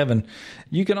fights with Kevin.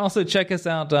 You can also check us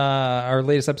out, our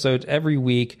latest episodes every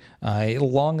week, as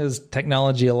long as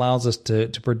technology allows us to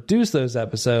produce those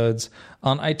episodes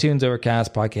on iTunes,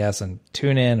 Overcast, Podcasts, and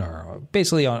TuneIn, or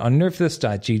basically on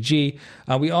nerfthis.gg.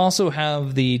 We also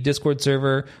have the Discord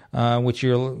server, which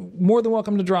you're more than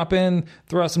welcome to drop in,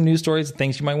 throw out some news stories,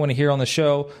 things you might want to hear on the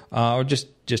show, or just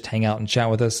hang out and chat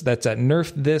with us. That's at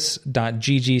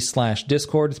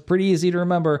nerfthis.gg/Discord. It's pretty easy to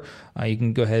remember. You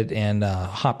can go ahead and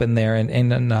hop in there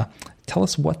and tell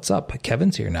us what's up.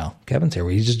 Kevin's here now.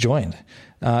 He just joined.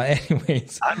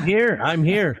 Anyways. I'm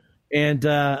here. And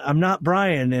I'm not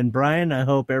Brian. And Brian, I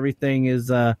hope everything is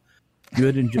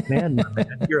good in Japan, my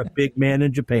man. You're a big man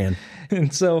in Japan.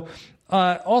 And so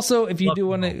also, if you do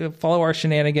want to follow our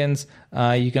shenanigans,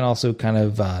 you can also kind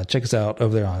of check us out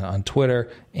over there on Twitter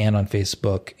and on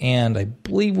Facebook. And I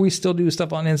believe we still do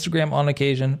stuff on Instagram on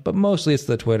occasion, but mostly it's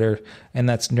the Twitter. And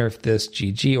that's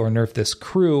NerfThisGG or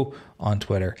NerfThisCrew on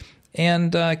Twitter.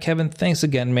 And Kevin, thanks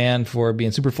again, man, for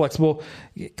being super flexible,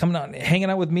 coming out, hanging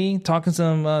out with me, talking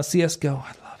some CSGO.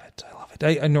 I love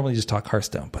it. I normally just talk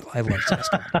Hearthstone, but I love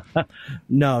CSGO.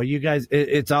 No, you guys,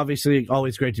 it's obviously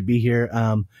always great to be here.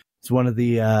 It's one of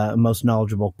the most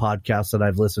knowledgeable podcasts that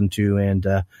I've listened to, and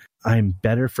I'm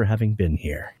better for having been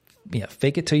here. Yeah,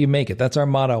 fake it till you make it. That's our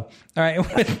motto. All right,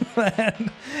 with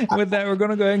that, we're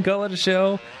going to go ahead and call it a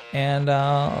show, and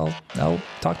I'll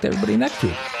talk to everybody next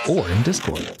week or in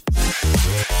Discord.